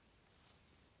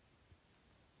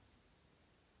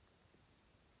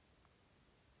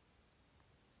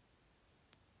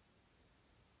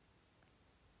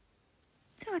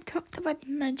 So I talked about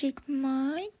Magic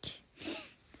Mike,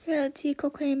 Reality,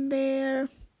 Cocaine Bear,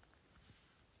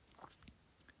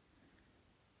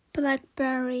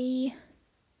 Blackberry.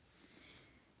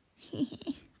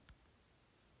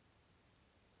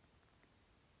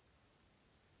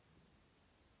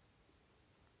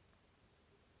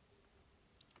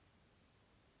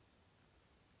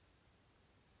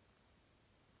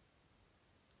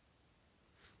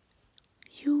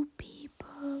 You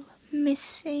People,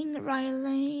 Missing,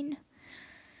 Rylane.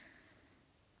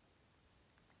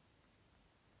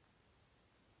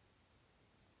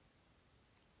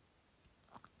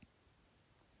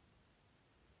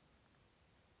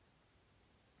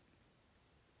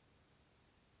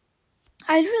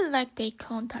 I really like They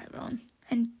Clone Tyrone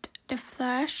and The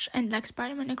Flash and like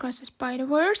Spider-Man Across the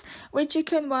Spider-Verse, which you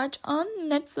can watch on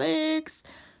Netflix.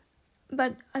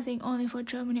 But I think only for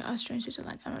Germany, Austria, and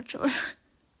Switzerland. I'm not sure.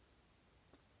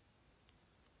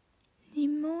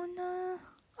 Nimona,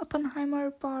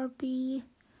 Oppenheimer, Barbie.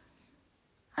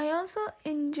 I also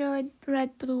enjoyed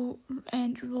Red, Blue,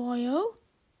 and Royal.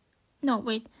 No,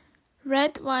 wait.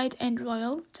 Red, White, and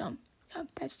Royal. So, yeah,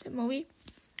 that's the movie.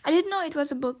 I didn't know it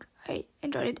was a book. I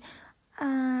enjoyed it.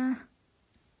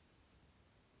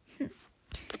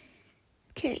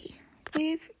 Okay,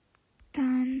 we've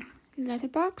done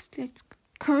Letterboxd. Let's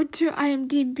go to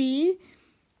IMDb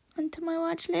onto my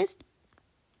watch list.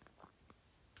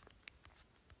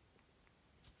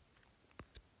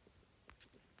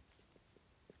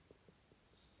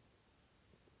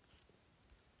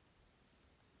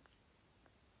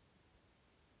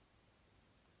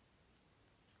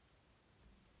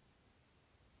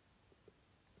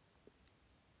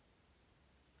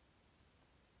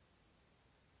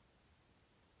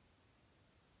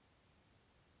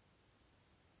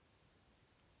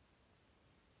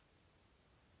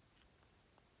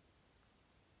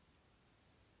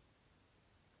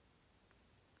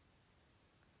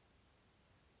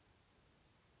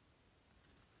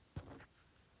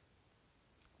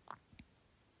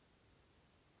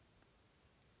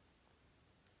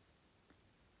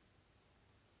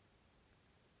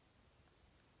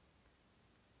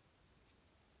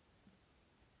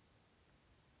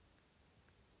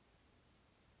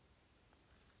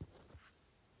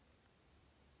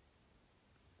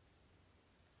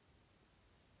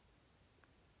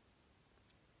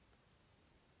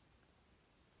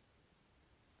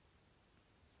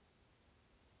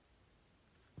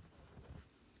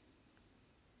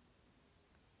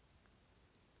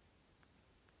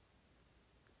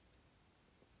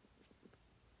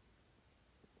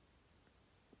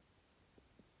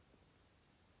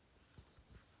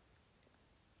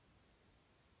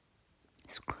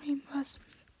 Scream was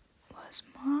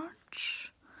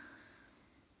March.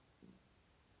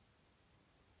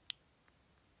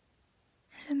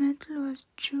 Elemental was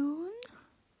June.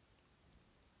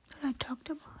 I talked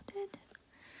about it.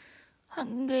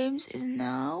 Hunger Games is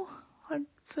now. Hard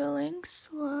Feelings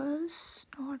was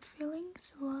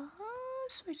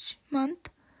which month?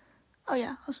 Oh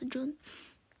yeah, also June.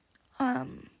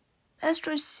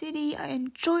 Astro City, I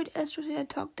enjoyed Astro City. I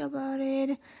talked about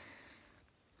it.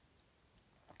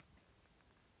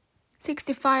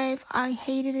 65, I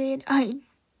hated it.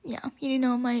 You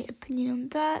know my opinion on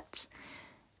that.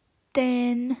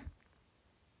 Then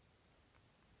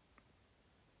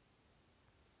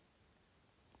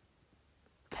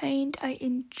Paint, I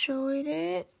enjoyed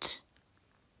it.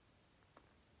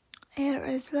 Air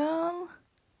as well.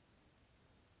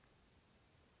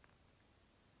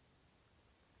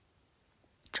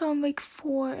 John Wick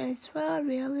 4 as well.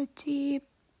 Reality.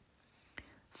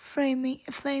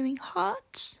 Flaming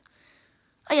Hot.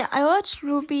 Oh yeah, I watched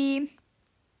Ruby.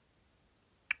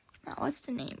 Now what's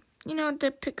the name? You know,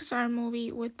 the Pixar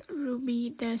movie with Ruby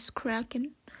the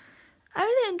Kraken. I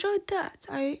really enjoyed that.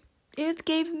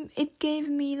 It gave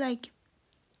me like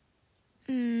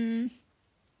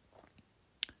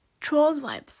Trolls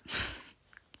vibes.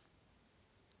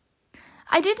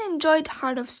 I did enjoy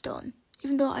Heart of Stone,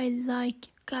 even though I like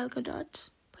Gal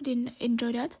Gadot, but didn't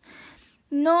enjoy that.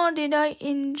 Nor did I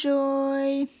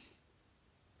enjoy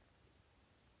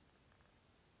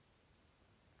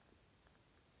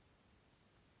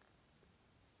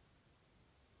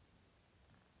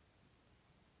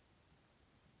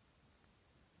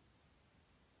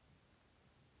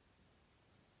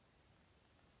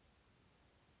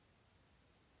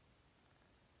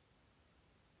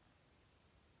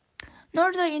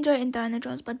Nor did I enjoy Indiana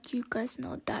Jones, but you guys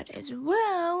know that as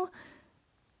well.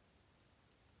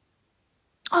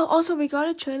 Oh, also we got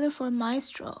a trailer for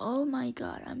Maestro. Oh my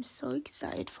god, I'm so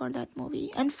excited for that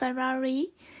movie. And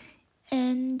Ferrari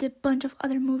and a bunch of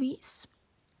other movies.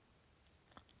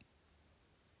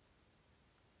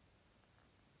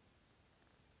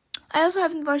 I also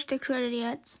haven't watched the trailer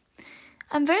yet.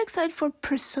 I'm very excited for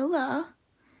Priscilla.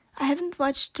 I haven't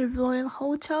watched The Royal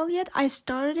Hotel yet. I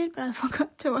started it, but I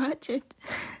forgot to watch it.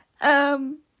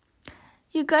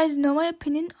 You guys know my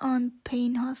opinion on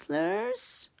Pain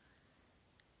Hustlers.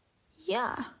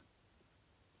 Yeah.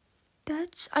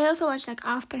 I also watched like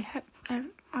After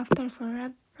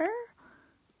Forever.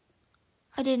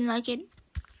 I didn't like it.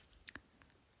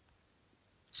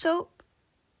 So,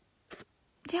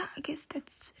 yeah, I guess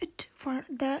that's it for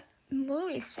the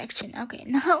movies section. Okay,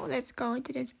 now let's go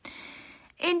into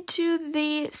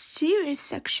the series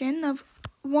section of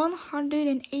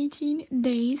 118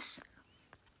 days.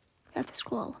 I have to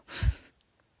scroll.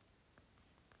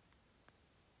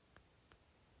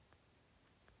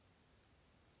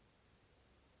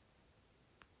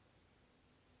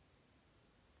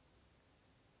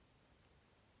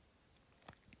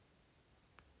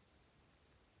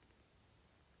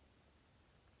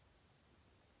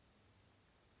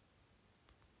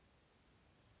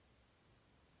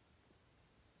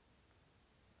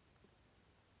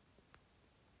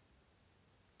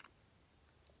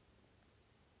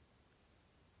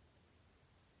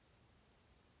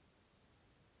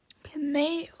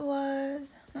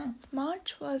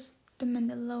 March was The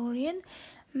Mandalorian.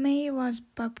 May was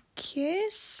Bob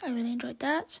Kiss. I really enjoyed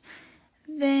that.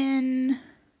 Then,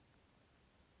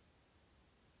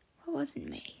 what was in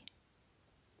May?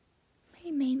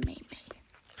 May.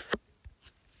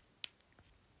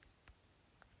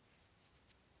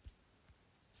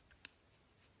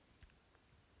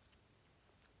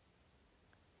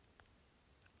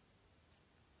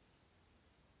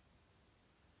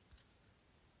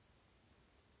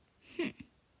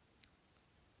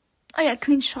 Oh yeah,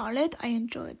 Queen Charlotte. I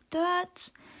enjoyed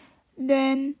that.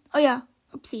 Then,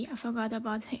 oopsie, I forgot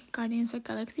about Guardians of the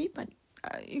Galaxy, but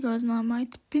you guys know my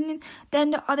opinion.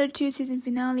 Then the other two season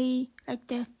finale, like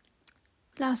the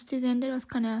last season, that was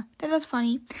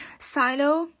funny.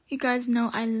 Silo, you guys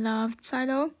know I loved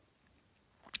Silo.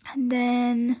 And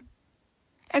then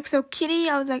EXO Kitty,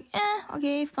 I was like,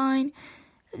 okay, fine.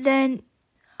 Then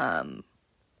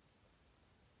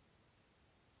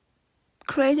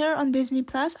Creator on Disney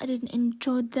Plus, I didn't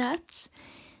enjoy that.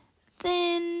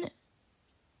 Then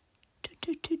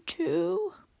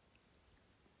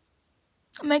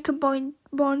American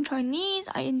Born Chinese,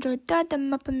 I enjoyed that. The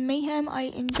Muppet Mayhem, I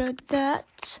enjoyed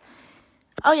that.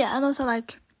 Oh yeah, and also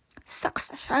like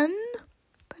Succession,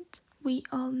 but we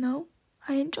all know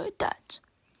I enjoyed that.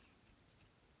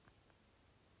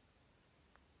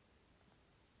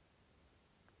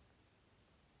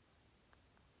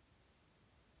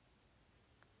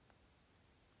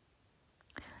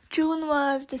 June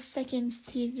was the second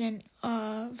season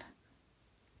of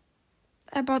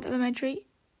About Elementary,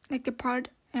 like the part,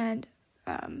 and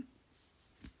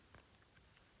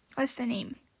what's the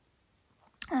name?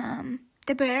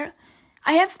 The Bear.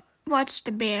 I have watched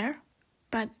The Bear,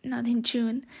 but not in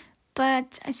June,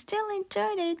 but I still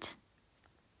enjoyed it.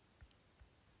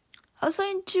 Also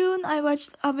in June, I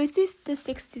watched obviously the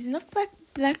 6th season of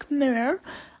Black Mirror.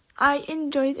 I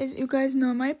enjoyed it, you guys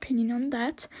know my opinion on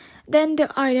that. Then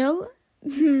The Idol.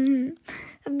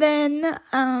 Then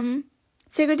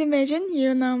Secret Invasion,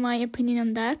 you know my opinion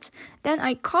on that. Then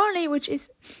iCarly, which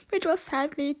was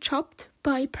sadly chopped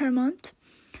by Paramount.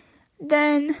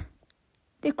 Then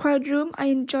The Crowd Room, I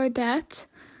enjoyed that.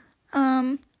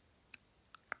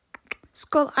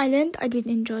 Skull Island, I did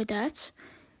enjoy that.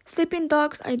 Sleeping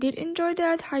Dogs, I did enjoy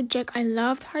that. Hijack, I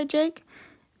loved Hijack.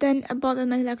 Then About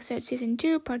Elementary, like I said, Season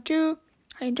 2, Part 2,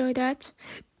 I enjoyed that.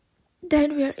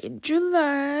 Then we are in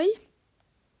July.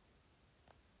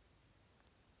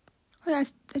 Oh yeah,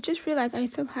 I just realized I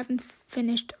still haven't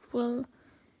finished Will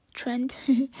Trent.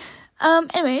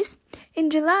 Anyways, in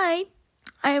July,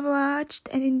 I watched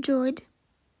and enjoyed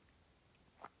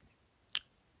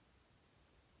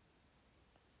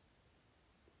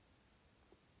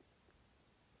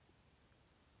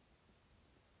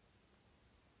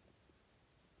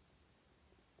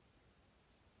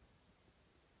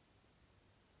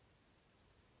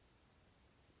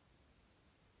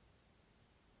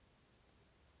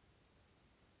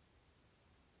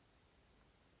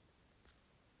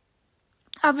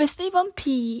obviously One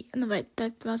Piece. No wait,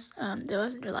 that wasn't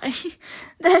July.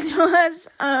 That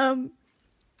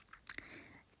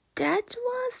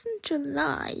wasn't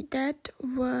July. That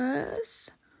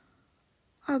was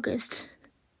August.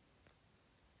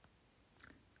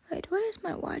 Wait, where's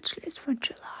my watch list for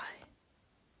July?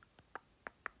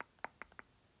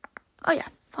 Oh yeah,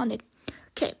 found it.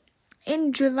 Okay,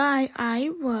 in July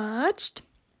I watched,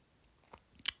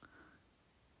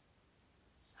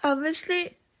 obviously,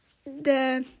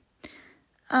 the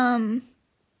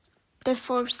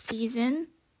fourth season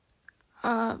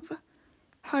of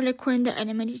Harley Quinn, the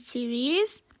animated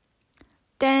series.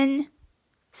 Then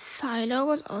Silo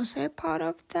was also a part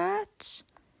of that.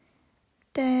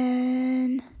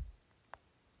 Then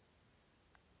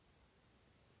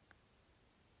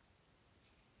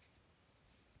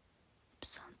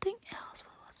something else.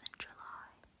 What was in July?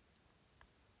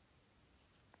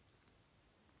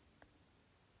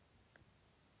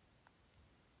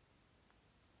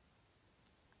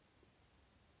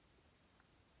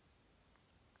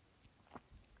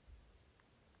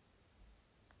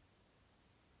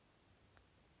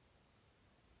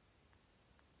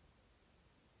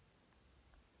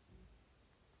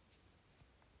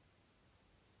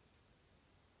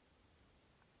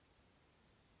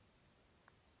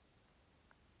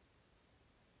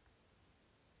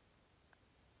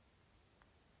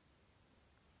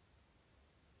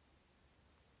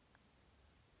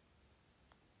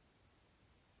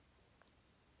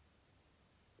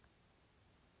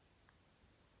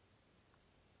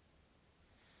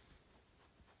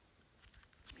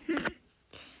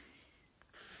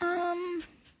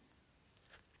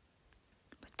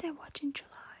 What did I watch in July?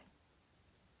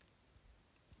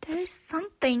 There's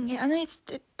something. I know it's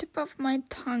the tip of my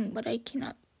tongue, but I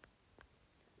cannot.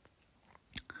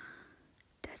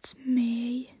 That's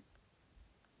May.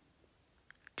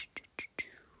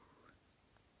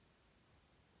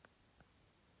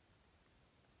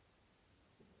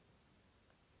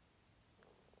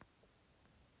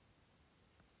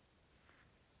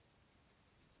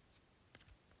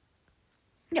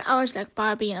 Yeah, I was like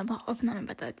Barbie and Oppenheimer,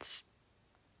 but that's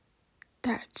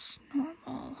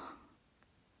normal.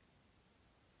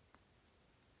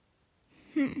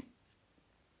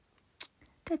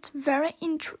 That's very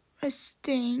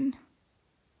interesting.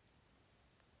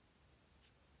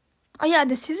 Oh yeah,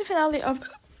 the season finale of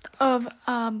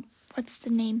what's the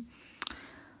name?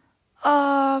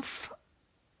 Of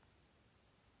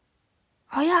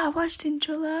Oh yeah, I watched in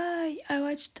July. I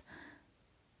watched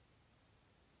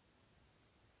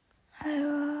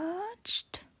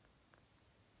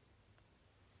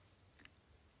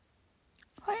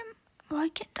why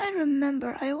can't I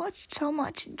remember? I watched so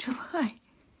much in July.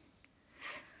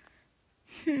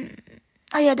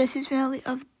 Oh yeah, the season finale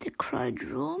of The Crowd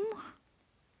Room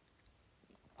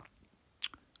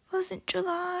was in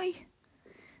July,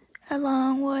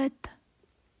 along with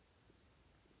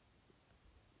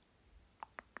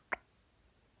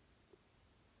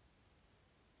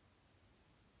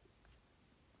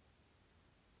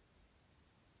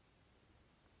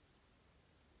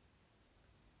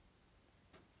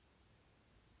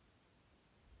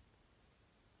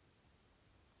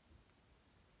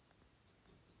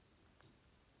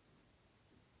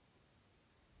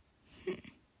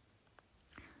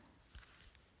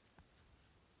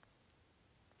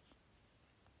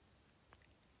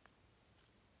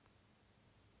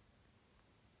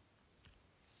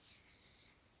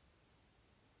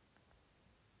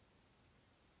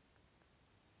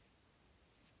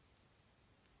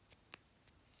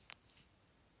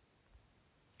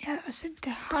was it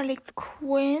the Harley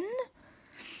Quinn?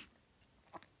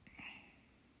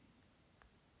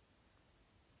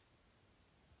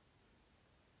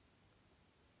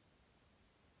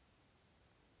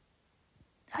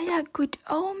 Oh yeah, Good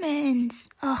Omens.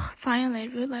 Oh, finally I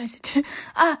realized it.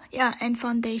 Yeah, and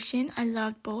Foundation. I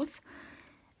loved both.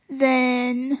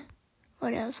 Then,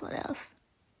 what else?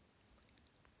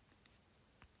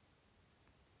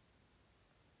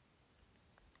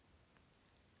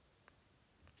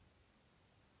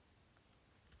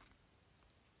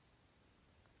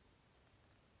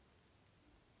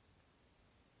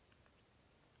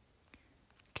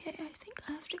 Okay, I think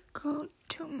I have to go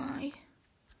to my...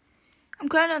 I'm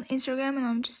currently on Instagram and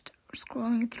I'm just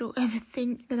scrolling through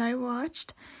everything that I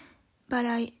watched. But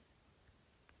I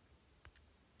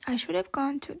should have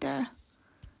gone to the...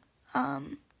 I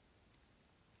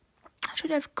should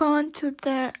have gone to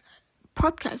the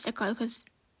podcast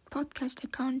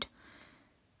account.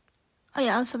 Oh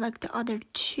yeah, also like the other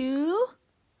two.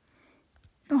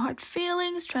 No Hard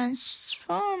Feelings,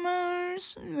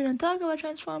 Transformers. We don't talk about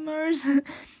Transformers.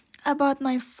 About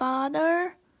My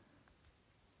Father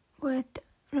with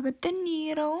Robert De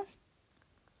Niro.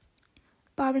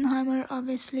 Barbenheimer,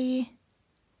 obviously.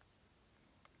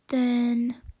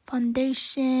 Then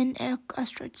Foundation,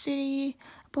 Asteroid City,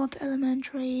 both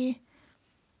elementary,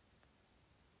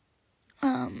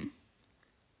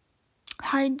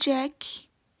 hijack,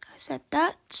 I said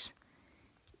that,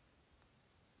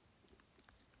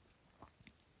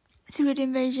 secret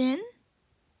invasion,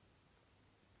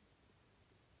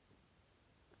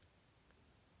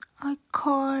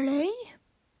 iCarly,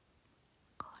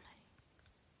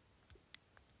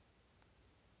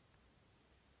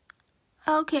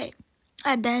 okay,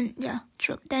 and then,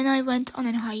 true, then I went on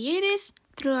a hiatus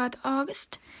throughout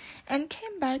August and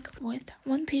came back with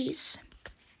One Piece.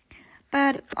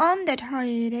 But on that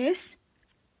hiatus,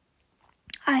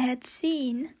 I had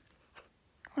seen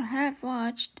or have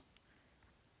watched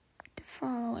the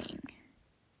following.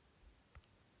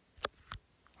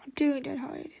 Or during that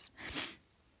hiatus.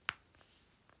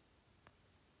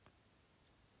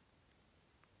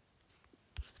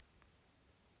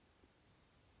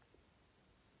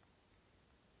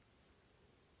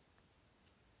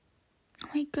 Oh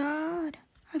my god,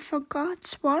 I forgot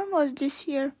Swarm was this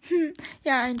year.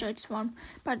 Yeah, I enjoyed Swarm,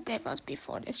 but that was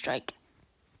before the strike.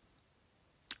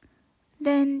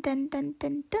 Then. There's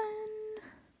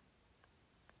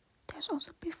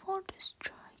also before the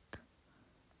strike.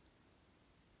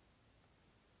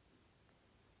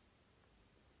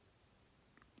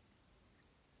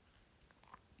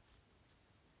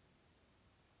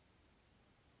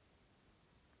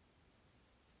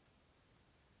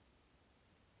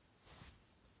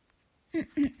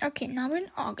 Okay, now in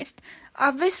August.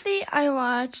 Obviously, I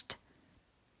watched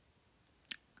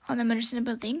On the Medicine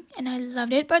Building and I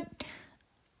loved it, but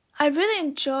I really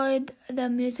enjoyed the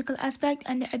musical aspect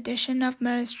and the addition of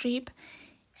Meryl Streep,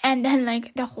 and then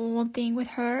like the whole thing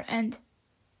with her and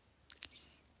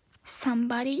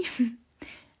somebody.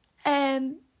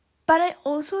 But I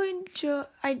also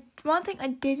one thing I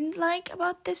didn't like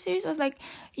about this series was like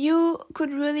you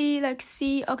could really like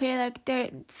see, okay, like there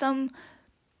some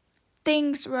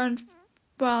things weren't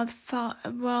well thought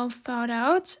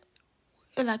out,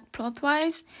 like plot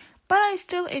wise, but I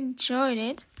still enjoyed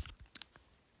it.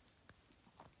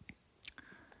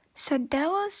 So that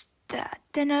was that.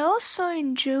 Then I also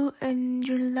in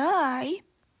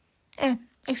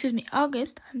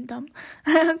August, I'm dumb.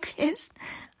 August,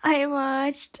 I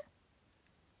watched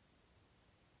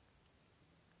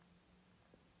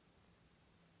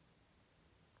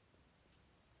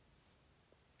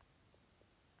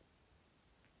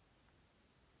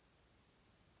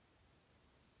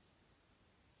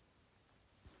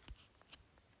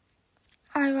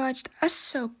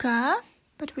Ahsoka,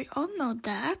 but we all know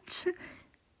that.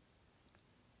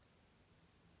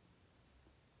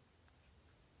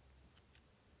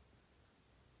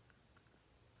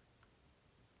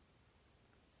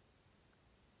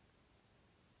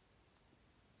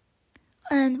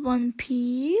 And One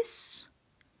Piece.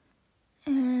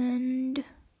 And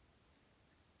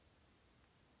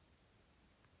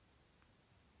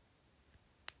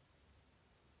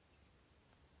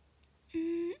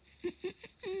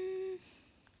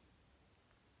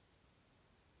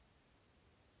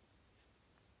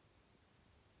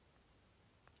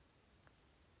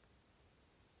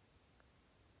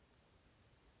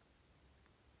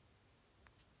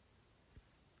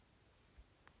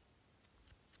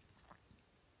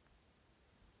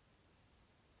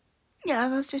yeah,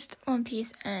 it was just One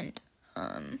Piece and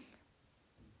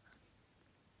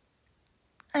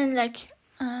like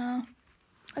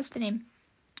what's the name?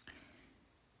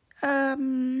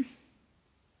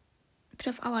 Bit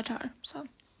of Avatar. So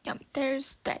yeah,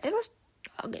 there's that. It was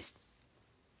August.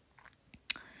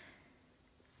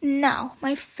 Now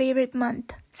my favorite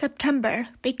month, September,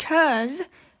 because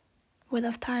Wheel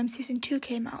of Time season 2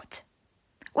 came out,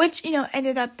 which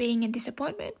ended up being a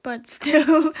disappointment, but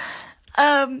still.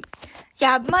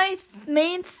 Yeah, my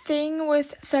main thing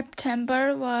with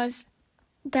September was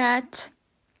that,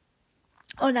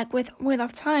 or like with Wheel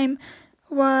of Time,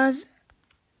 was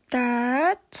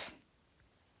that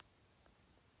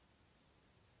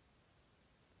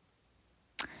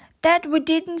we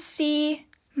didn't see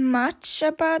much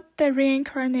about the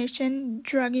reincarnation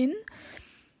dragon,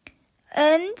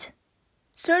 and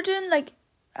certain, like,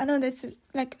 I know this is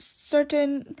like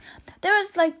certain, there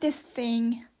was like this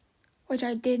thing which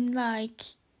I didn't like,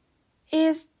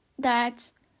 is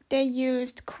that they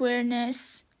used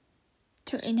queerness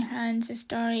to enhance the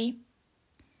story,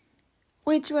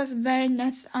 which was very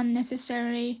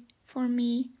unnecessary for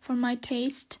me, for my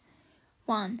taste.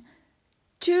 1.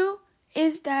 2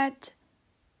 is that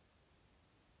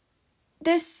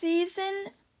this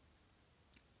season,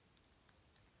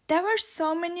 there were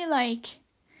so many, like,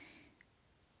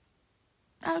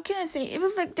 how can I say, it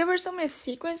was like there were so many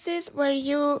sequences where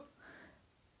you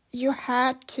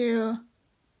had to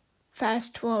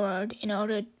fast forward in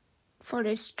order for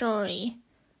the story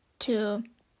to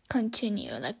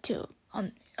continue, like to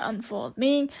unfold.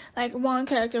 Meaning, like one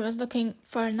character was looking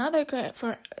for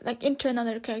into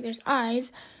another character's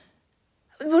eyes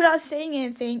without saying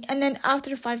anything, and then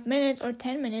after 5 minutes or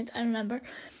 10 minutes, I remember,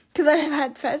 because I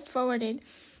had fast forwarded,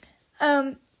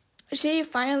 she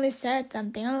finally said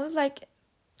something. I was like,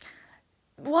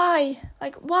 why?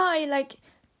 Like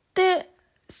the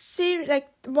series, like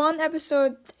one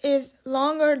episode is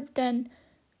longer than,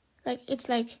 like it's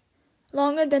like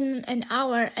longer than an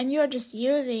hour, and you're just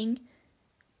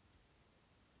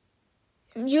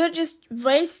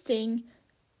wasting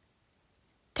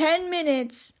 10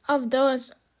 minutes of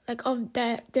those, like of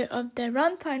the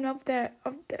runtime of the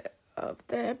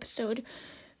episode,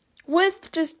 with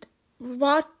just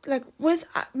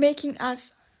making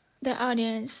us, the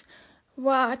audience,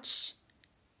 watch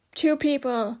two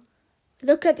people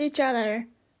look at each other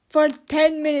for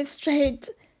 10 minutes straight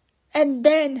and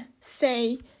then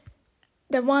say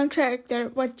the one character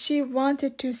what she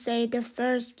wanted to say in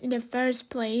the first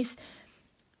place.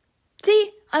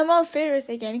 See, I'm all furious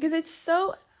again because it's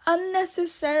so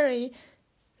unnecessarily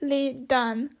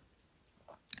done,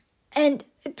 and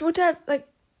it would have, like,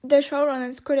 the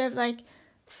showrunners could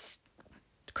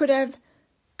have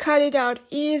cut it out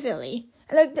easily.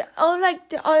 Like the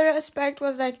other aspect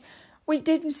was, like, we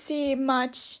didn't see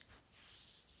much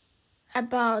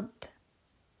about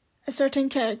a certain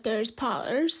character's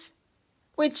powers,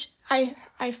 which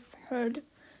I've heard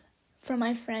from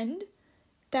my friend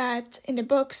that in the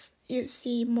books you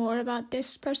see more about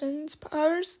this person's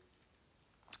powers.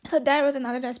 So that was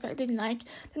another aspect I didn't like.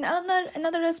 Then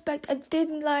another aspect I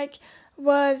didn't like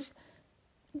was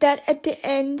that at the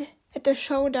end, at the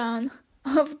showdown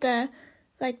of the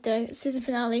season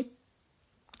finale,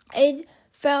 it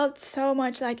felt so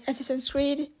much like Assassin's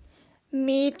Creed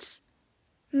meets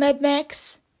Mad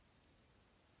Max.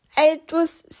 It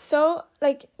was so,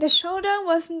 like, the showdown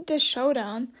wasn't the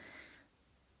showdown.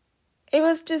 It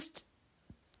was just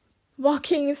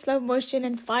walking in slow motion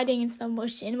and fighting in slow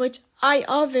motion, which I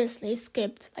obviously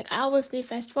skipped. Like, I obviously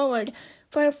forwarded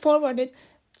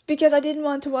because I didn't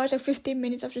want to watch 15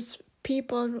 minutes of just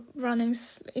people running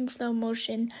in slow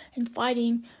motion and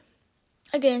fighting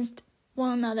against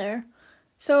one another.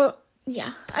 So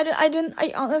yeah,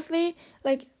 I honestly,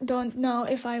 like, don't know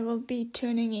if I will be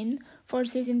tuning in for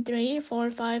season 3,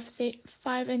 4,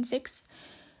 5, and 6.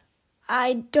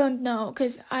 I don't know,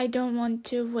 because I don't want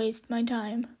to waste my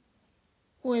time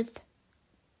with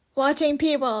watching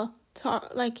people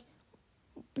talk, like,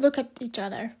 look at each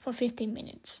other for 15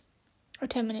 minutes or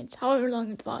 10 minutes, however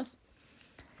long it was.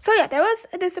 So yeah, that was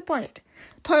a disappointment.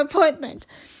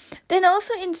 Then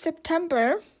also in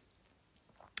September,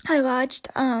 I watched,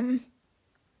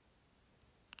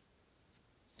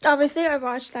 obviously I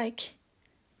watched, like,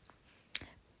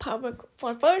 Power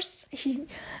for First.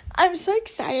 I'm so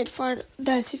excited for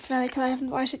the season finale because I haven't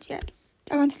watched it yet.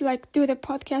 I want to, like, do the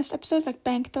podcast episodes, like,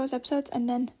 bank those episodes and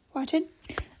then watch it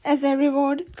as a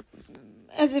reward,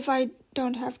 as if I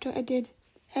don't have to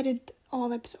edit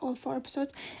all 4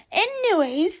 episodes.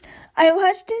 Anyways, I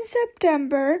watched in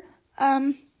September,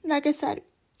 like I said,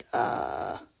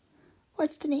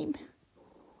 what's the name?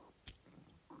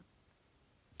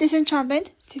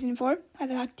 Disenchantment, season 4. I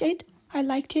liked it.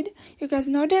 You guys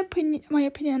know my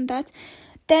opinion on that.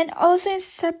 Then also in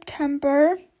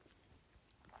September,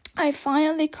 I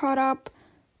finally caught up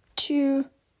to,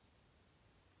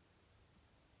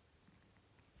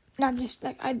 not just,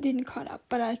 like, I didn't caught up,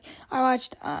 but I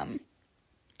watched, I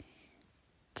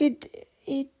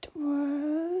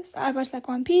watched, like,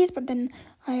 One Piece, but then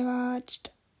I watched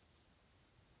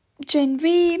Gen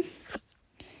V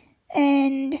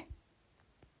and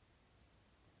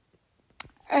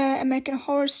American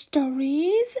Horror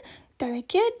Stories,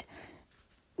 Delicate.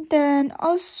 Then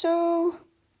also,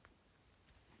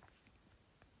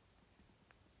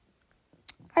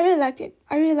 I really liked it.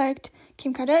 I really liked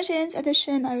Kim Kardashian's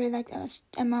edition. I really liked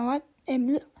Emma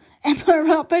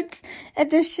Roberts'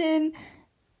 edition.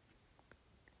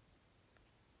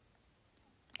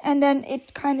 And then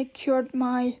it kind of cured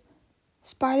my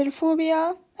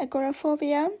spider-phobia,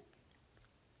 agoraphobia.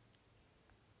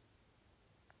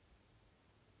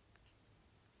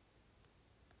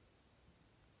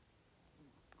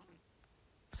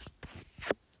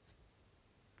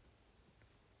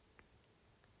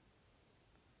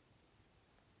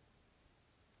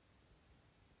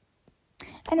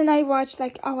 And then I watched,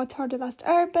 like, Avatar: The Last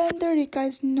Airbender. You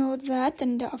guys know that,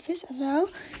 and The Office as well.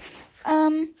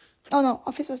 Oh no,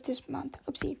 Office was this month.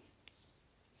 Oopsie.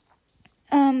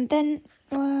 Then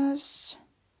was,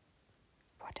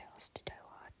 what else did I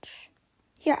watch?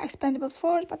 Expendables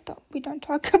 4, but we don't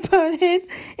talk about it.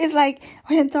 It's like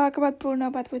we don't talk about porno,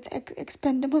 but with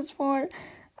Expendables 4.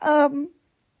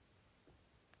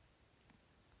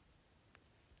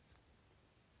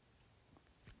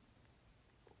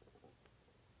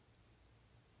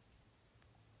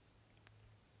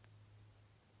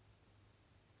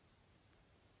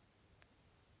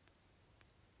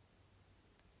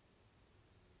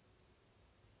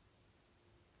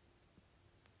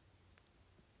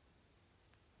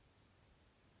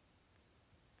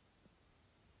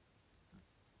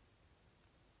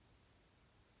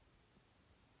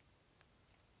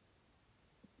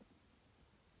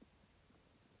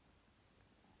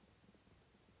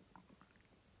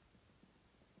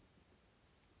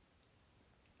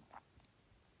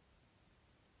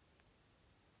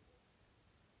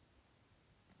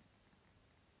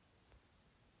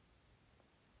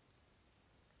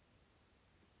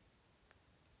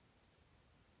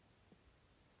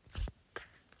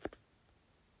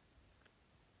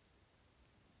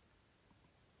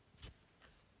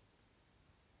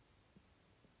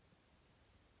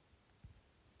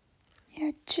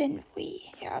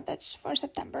 January. Yeah, that's for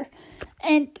September.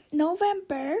 And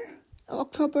November,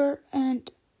 October, and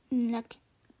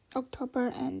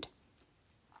October and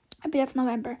a bit of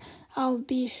November, I'll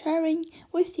be sharing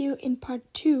with you in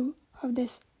part 2 of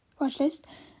this watch list.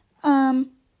 In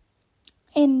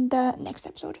the next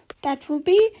episode. That will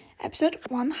be episode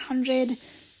 100.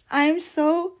 I'm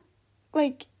so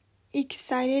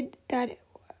excited that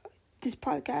this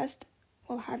podcast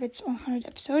will have its 100th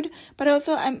episode, but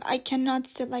also I cannot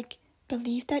still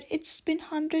believe that it's been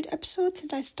 100 episodes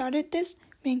since I started this,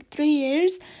 being 3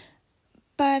 years,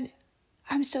 but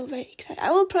I'm still very excited.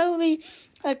 I will probably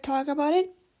talk about it.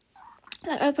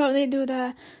 I'll probably do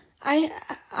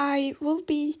I will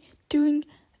be doing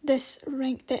this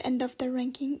the end of the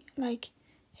ranking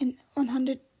in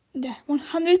 100 the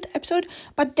 100th episode,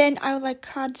 but then I will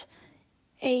cut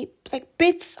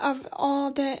bits of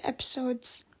all the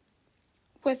episodes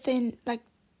within the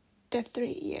 3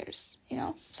 years,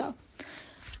 so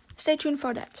stay tuned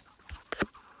for that.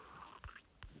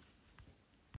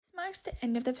 This marks the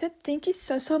end of the episode. Thank you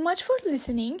so much for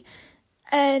listening.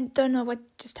 And don't know what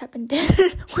just happened there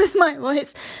with my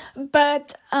voice,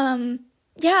 but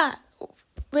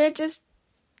we're just,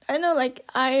 I don't know,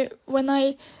 when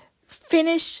I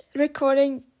finish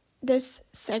recording this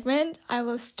segment, I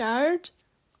will start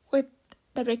with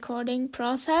the recording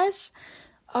process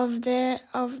of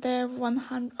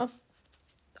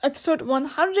episode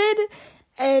 100,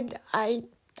 and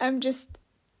I'm just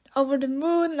over the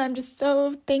moon. I'm just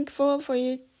so thankful for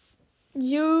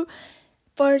you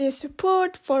for your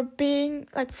support, for being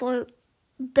for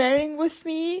bearing with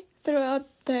me throughout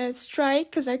the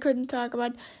strike, because I couldn't talk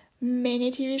about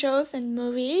many TV shows and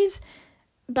movies,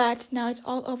 but now it's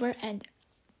all over, and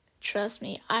trust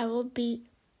me, I will be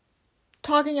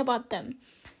talking about them.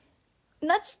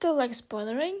 Not still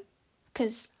spoilering,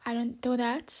 because I don't do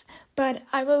that, but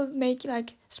I will make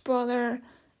spoiler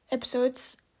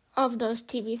episodes of those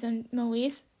TVs and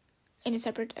movies in a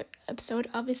separate episode,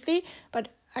 obviously, but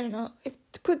I don't know, it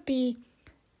could be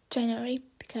January,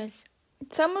 because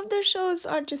some of the shows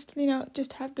are just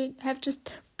have just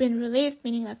been released,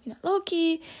 meaning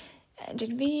Loki,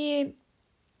 Gen V,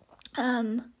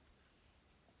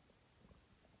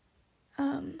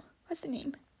 what's the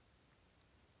name?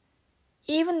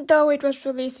 Even though it was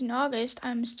released in August,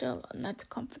 I'm still not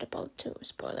comfortable to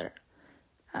spoiler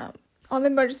all the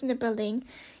Murders in the Building,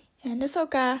 and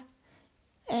Ahsoka,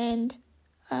 and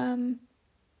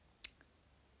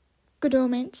Good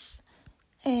Omens,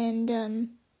 and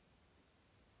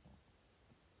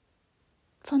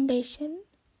Foundation.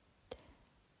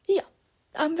 Yeah,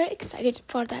 I'm very excited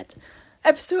for that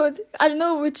episode. I don't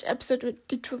know which episode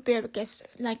it will be, I guess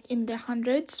in the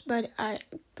hundreds, but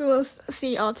we will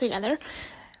see all together.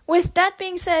 With that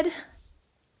being said,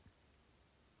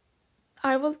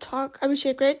 I wish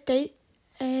you a great day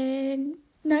and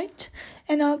night,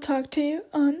 and I'll talk to you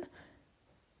on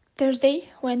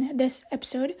Thursday when this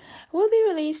episode will be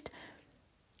released.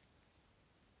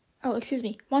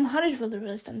 100 will be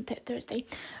released on Thursday,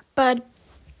 but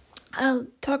I'll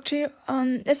talk to you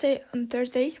on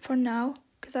Thursday for now,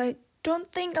 because I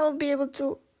don't think I'll be able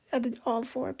to edit all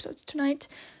 4 episodes tonight.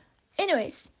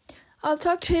 Anyways, I'll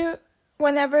talk to you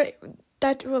whenever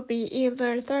that will be,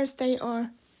 either Thursday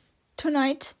or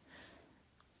tonight.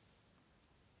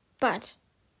 But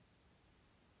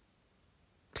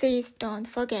please don't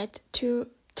forget to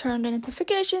turn the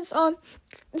notifications on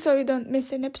so you don't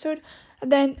miss an episode.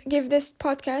 And then give this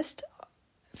podcast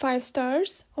 5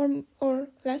 stars or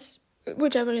less,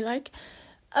 whichever you like.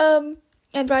 And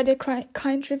write a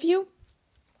kind review.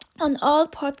 on all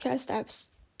podcast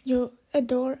apps you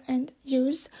adore and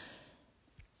use.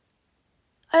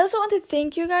 I also want to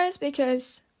thank you guys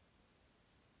because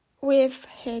we've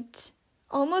hit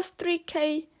almost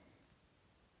 3K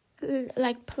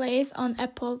plays on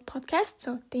Apple Podcasts,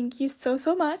 so thank you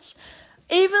so much.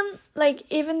 Even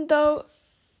though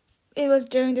it was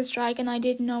during the strike and I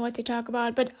didn't know what to talk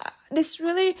about, but this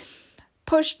really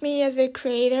pushed me as a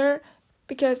creator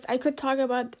because I could talk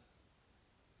about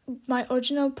my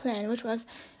original plan, which was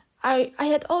I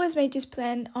had always made this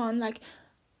plan on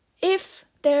if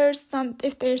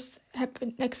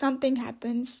something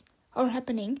happens or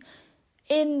happening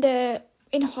in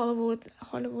Hollywood,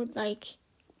 I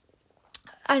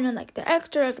don't know, the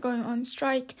actors going on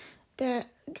strike, the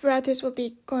writers will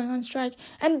be going on strike,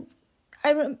 and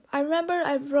I remember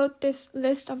I wrote this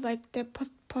list of the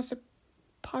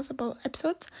possible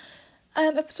episode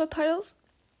titles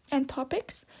and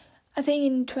topics. I think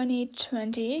in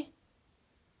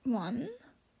 2021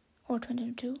 or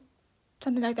 2022,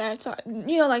 something like that. So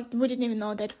we didn't even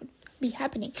know that would be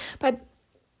happening. But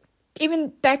even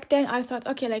back then, I thought,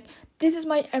 okay, this is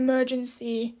my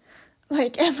emergency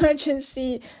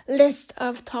list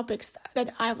of topics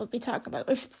that I will be talking about.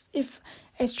 If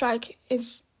a strike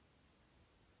is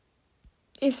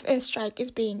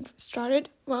being started,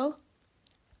 well,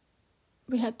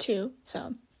 we had two,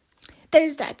 so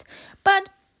there's that. But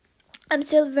I'm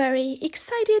still very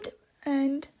excited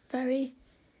and very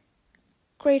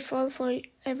grateful for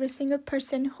every single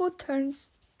person who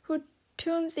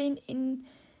tunes in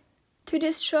to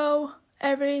this show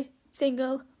every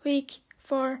single week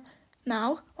for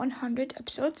now 100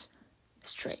 episodes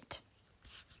straight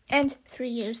and 3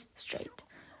 years straight.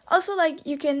 Also, I'm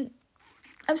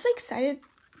so excited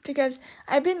because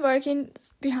I've been working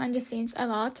behind the scenes a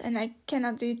lot and I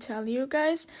cannot really tell you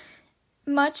guys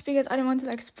much because I don't want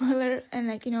to spoiler and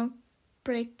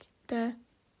break the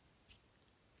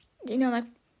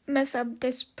mess up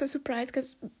this surprise,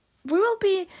 because we will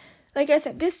be, like I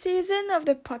said, this season of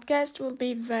the podcast will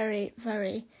be very,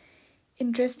 very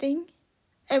interesting,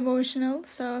 emotional,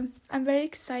 so I'm very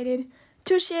excited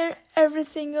to share every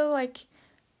single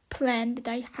plan that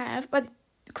I have. But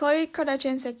Khloe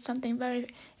Kardashian said something very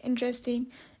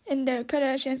interesting in the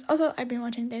Kardashians. Also, I've been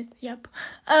watching this, yep.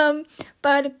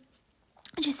 But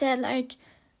she said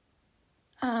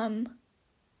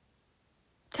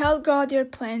tell God your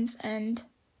plans and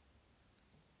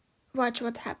watch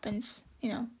what happens,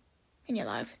 in your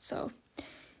life. So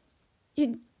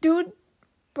you do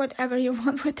whatever you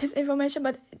want with this information,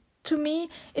 but to me,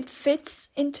 it fits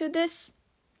into this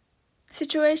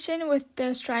situation with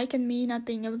the strike and me not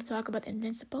being able to talk about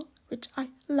Invincible, which I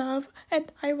love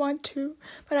and I want to,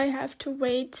 but I have to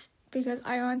wait because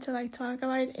I want to talk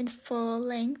about it in full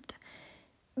length,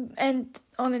 and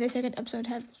only the second episode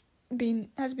has been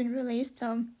released,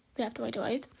 so we have to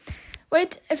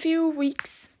wait a few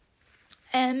weeks.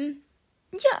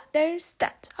 Yeah, there's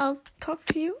that. I'll talk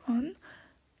to you on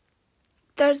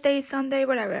Thursday, Sunday,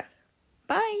 whatever.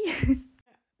 Bye.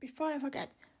 Before I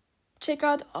forget, check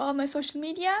out all my social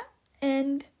media,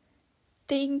 and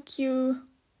thank you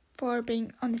for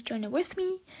being on this journey with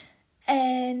me,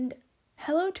 and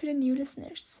hello to the new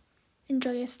listeners.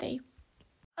 Enjoy your stay.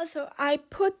 Also, I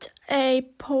put a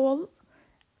poll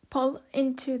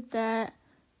into this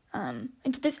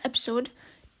episode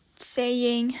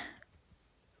saying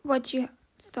what you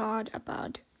thought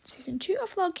about season 2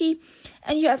 of Loki,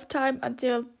 and you have time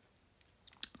until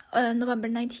November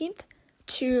 19th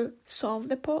to solve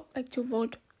the poll, to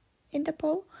vote in the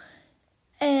poll.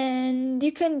 And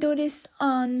you can do this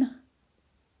on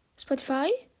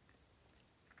Spotify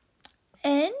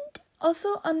and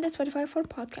also on the Spotify for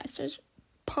Podcasters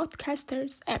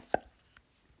app.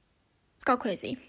 Go crazy.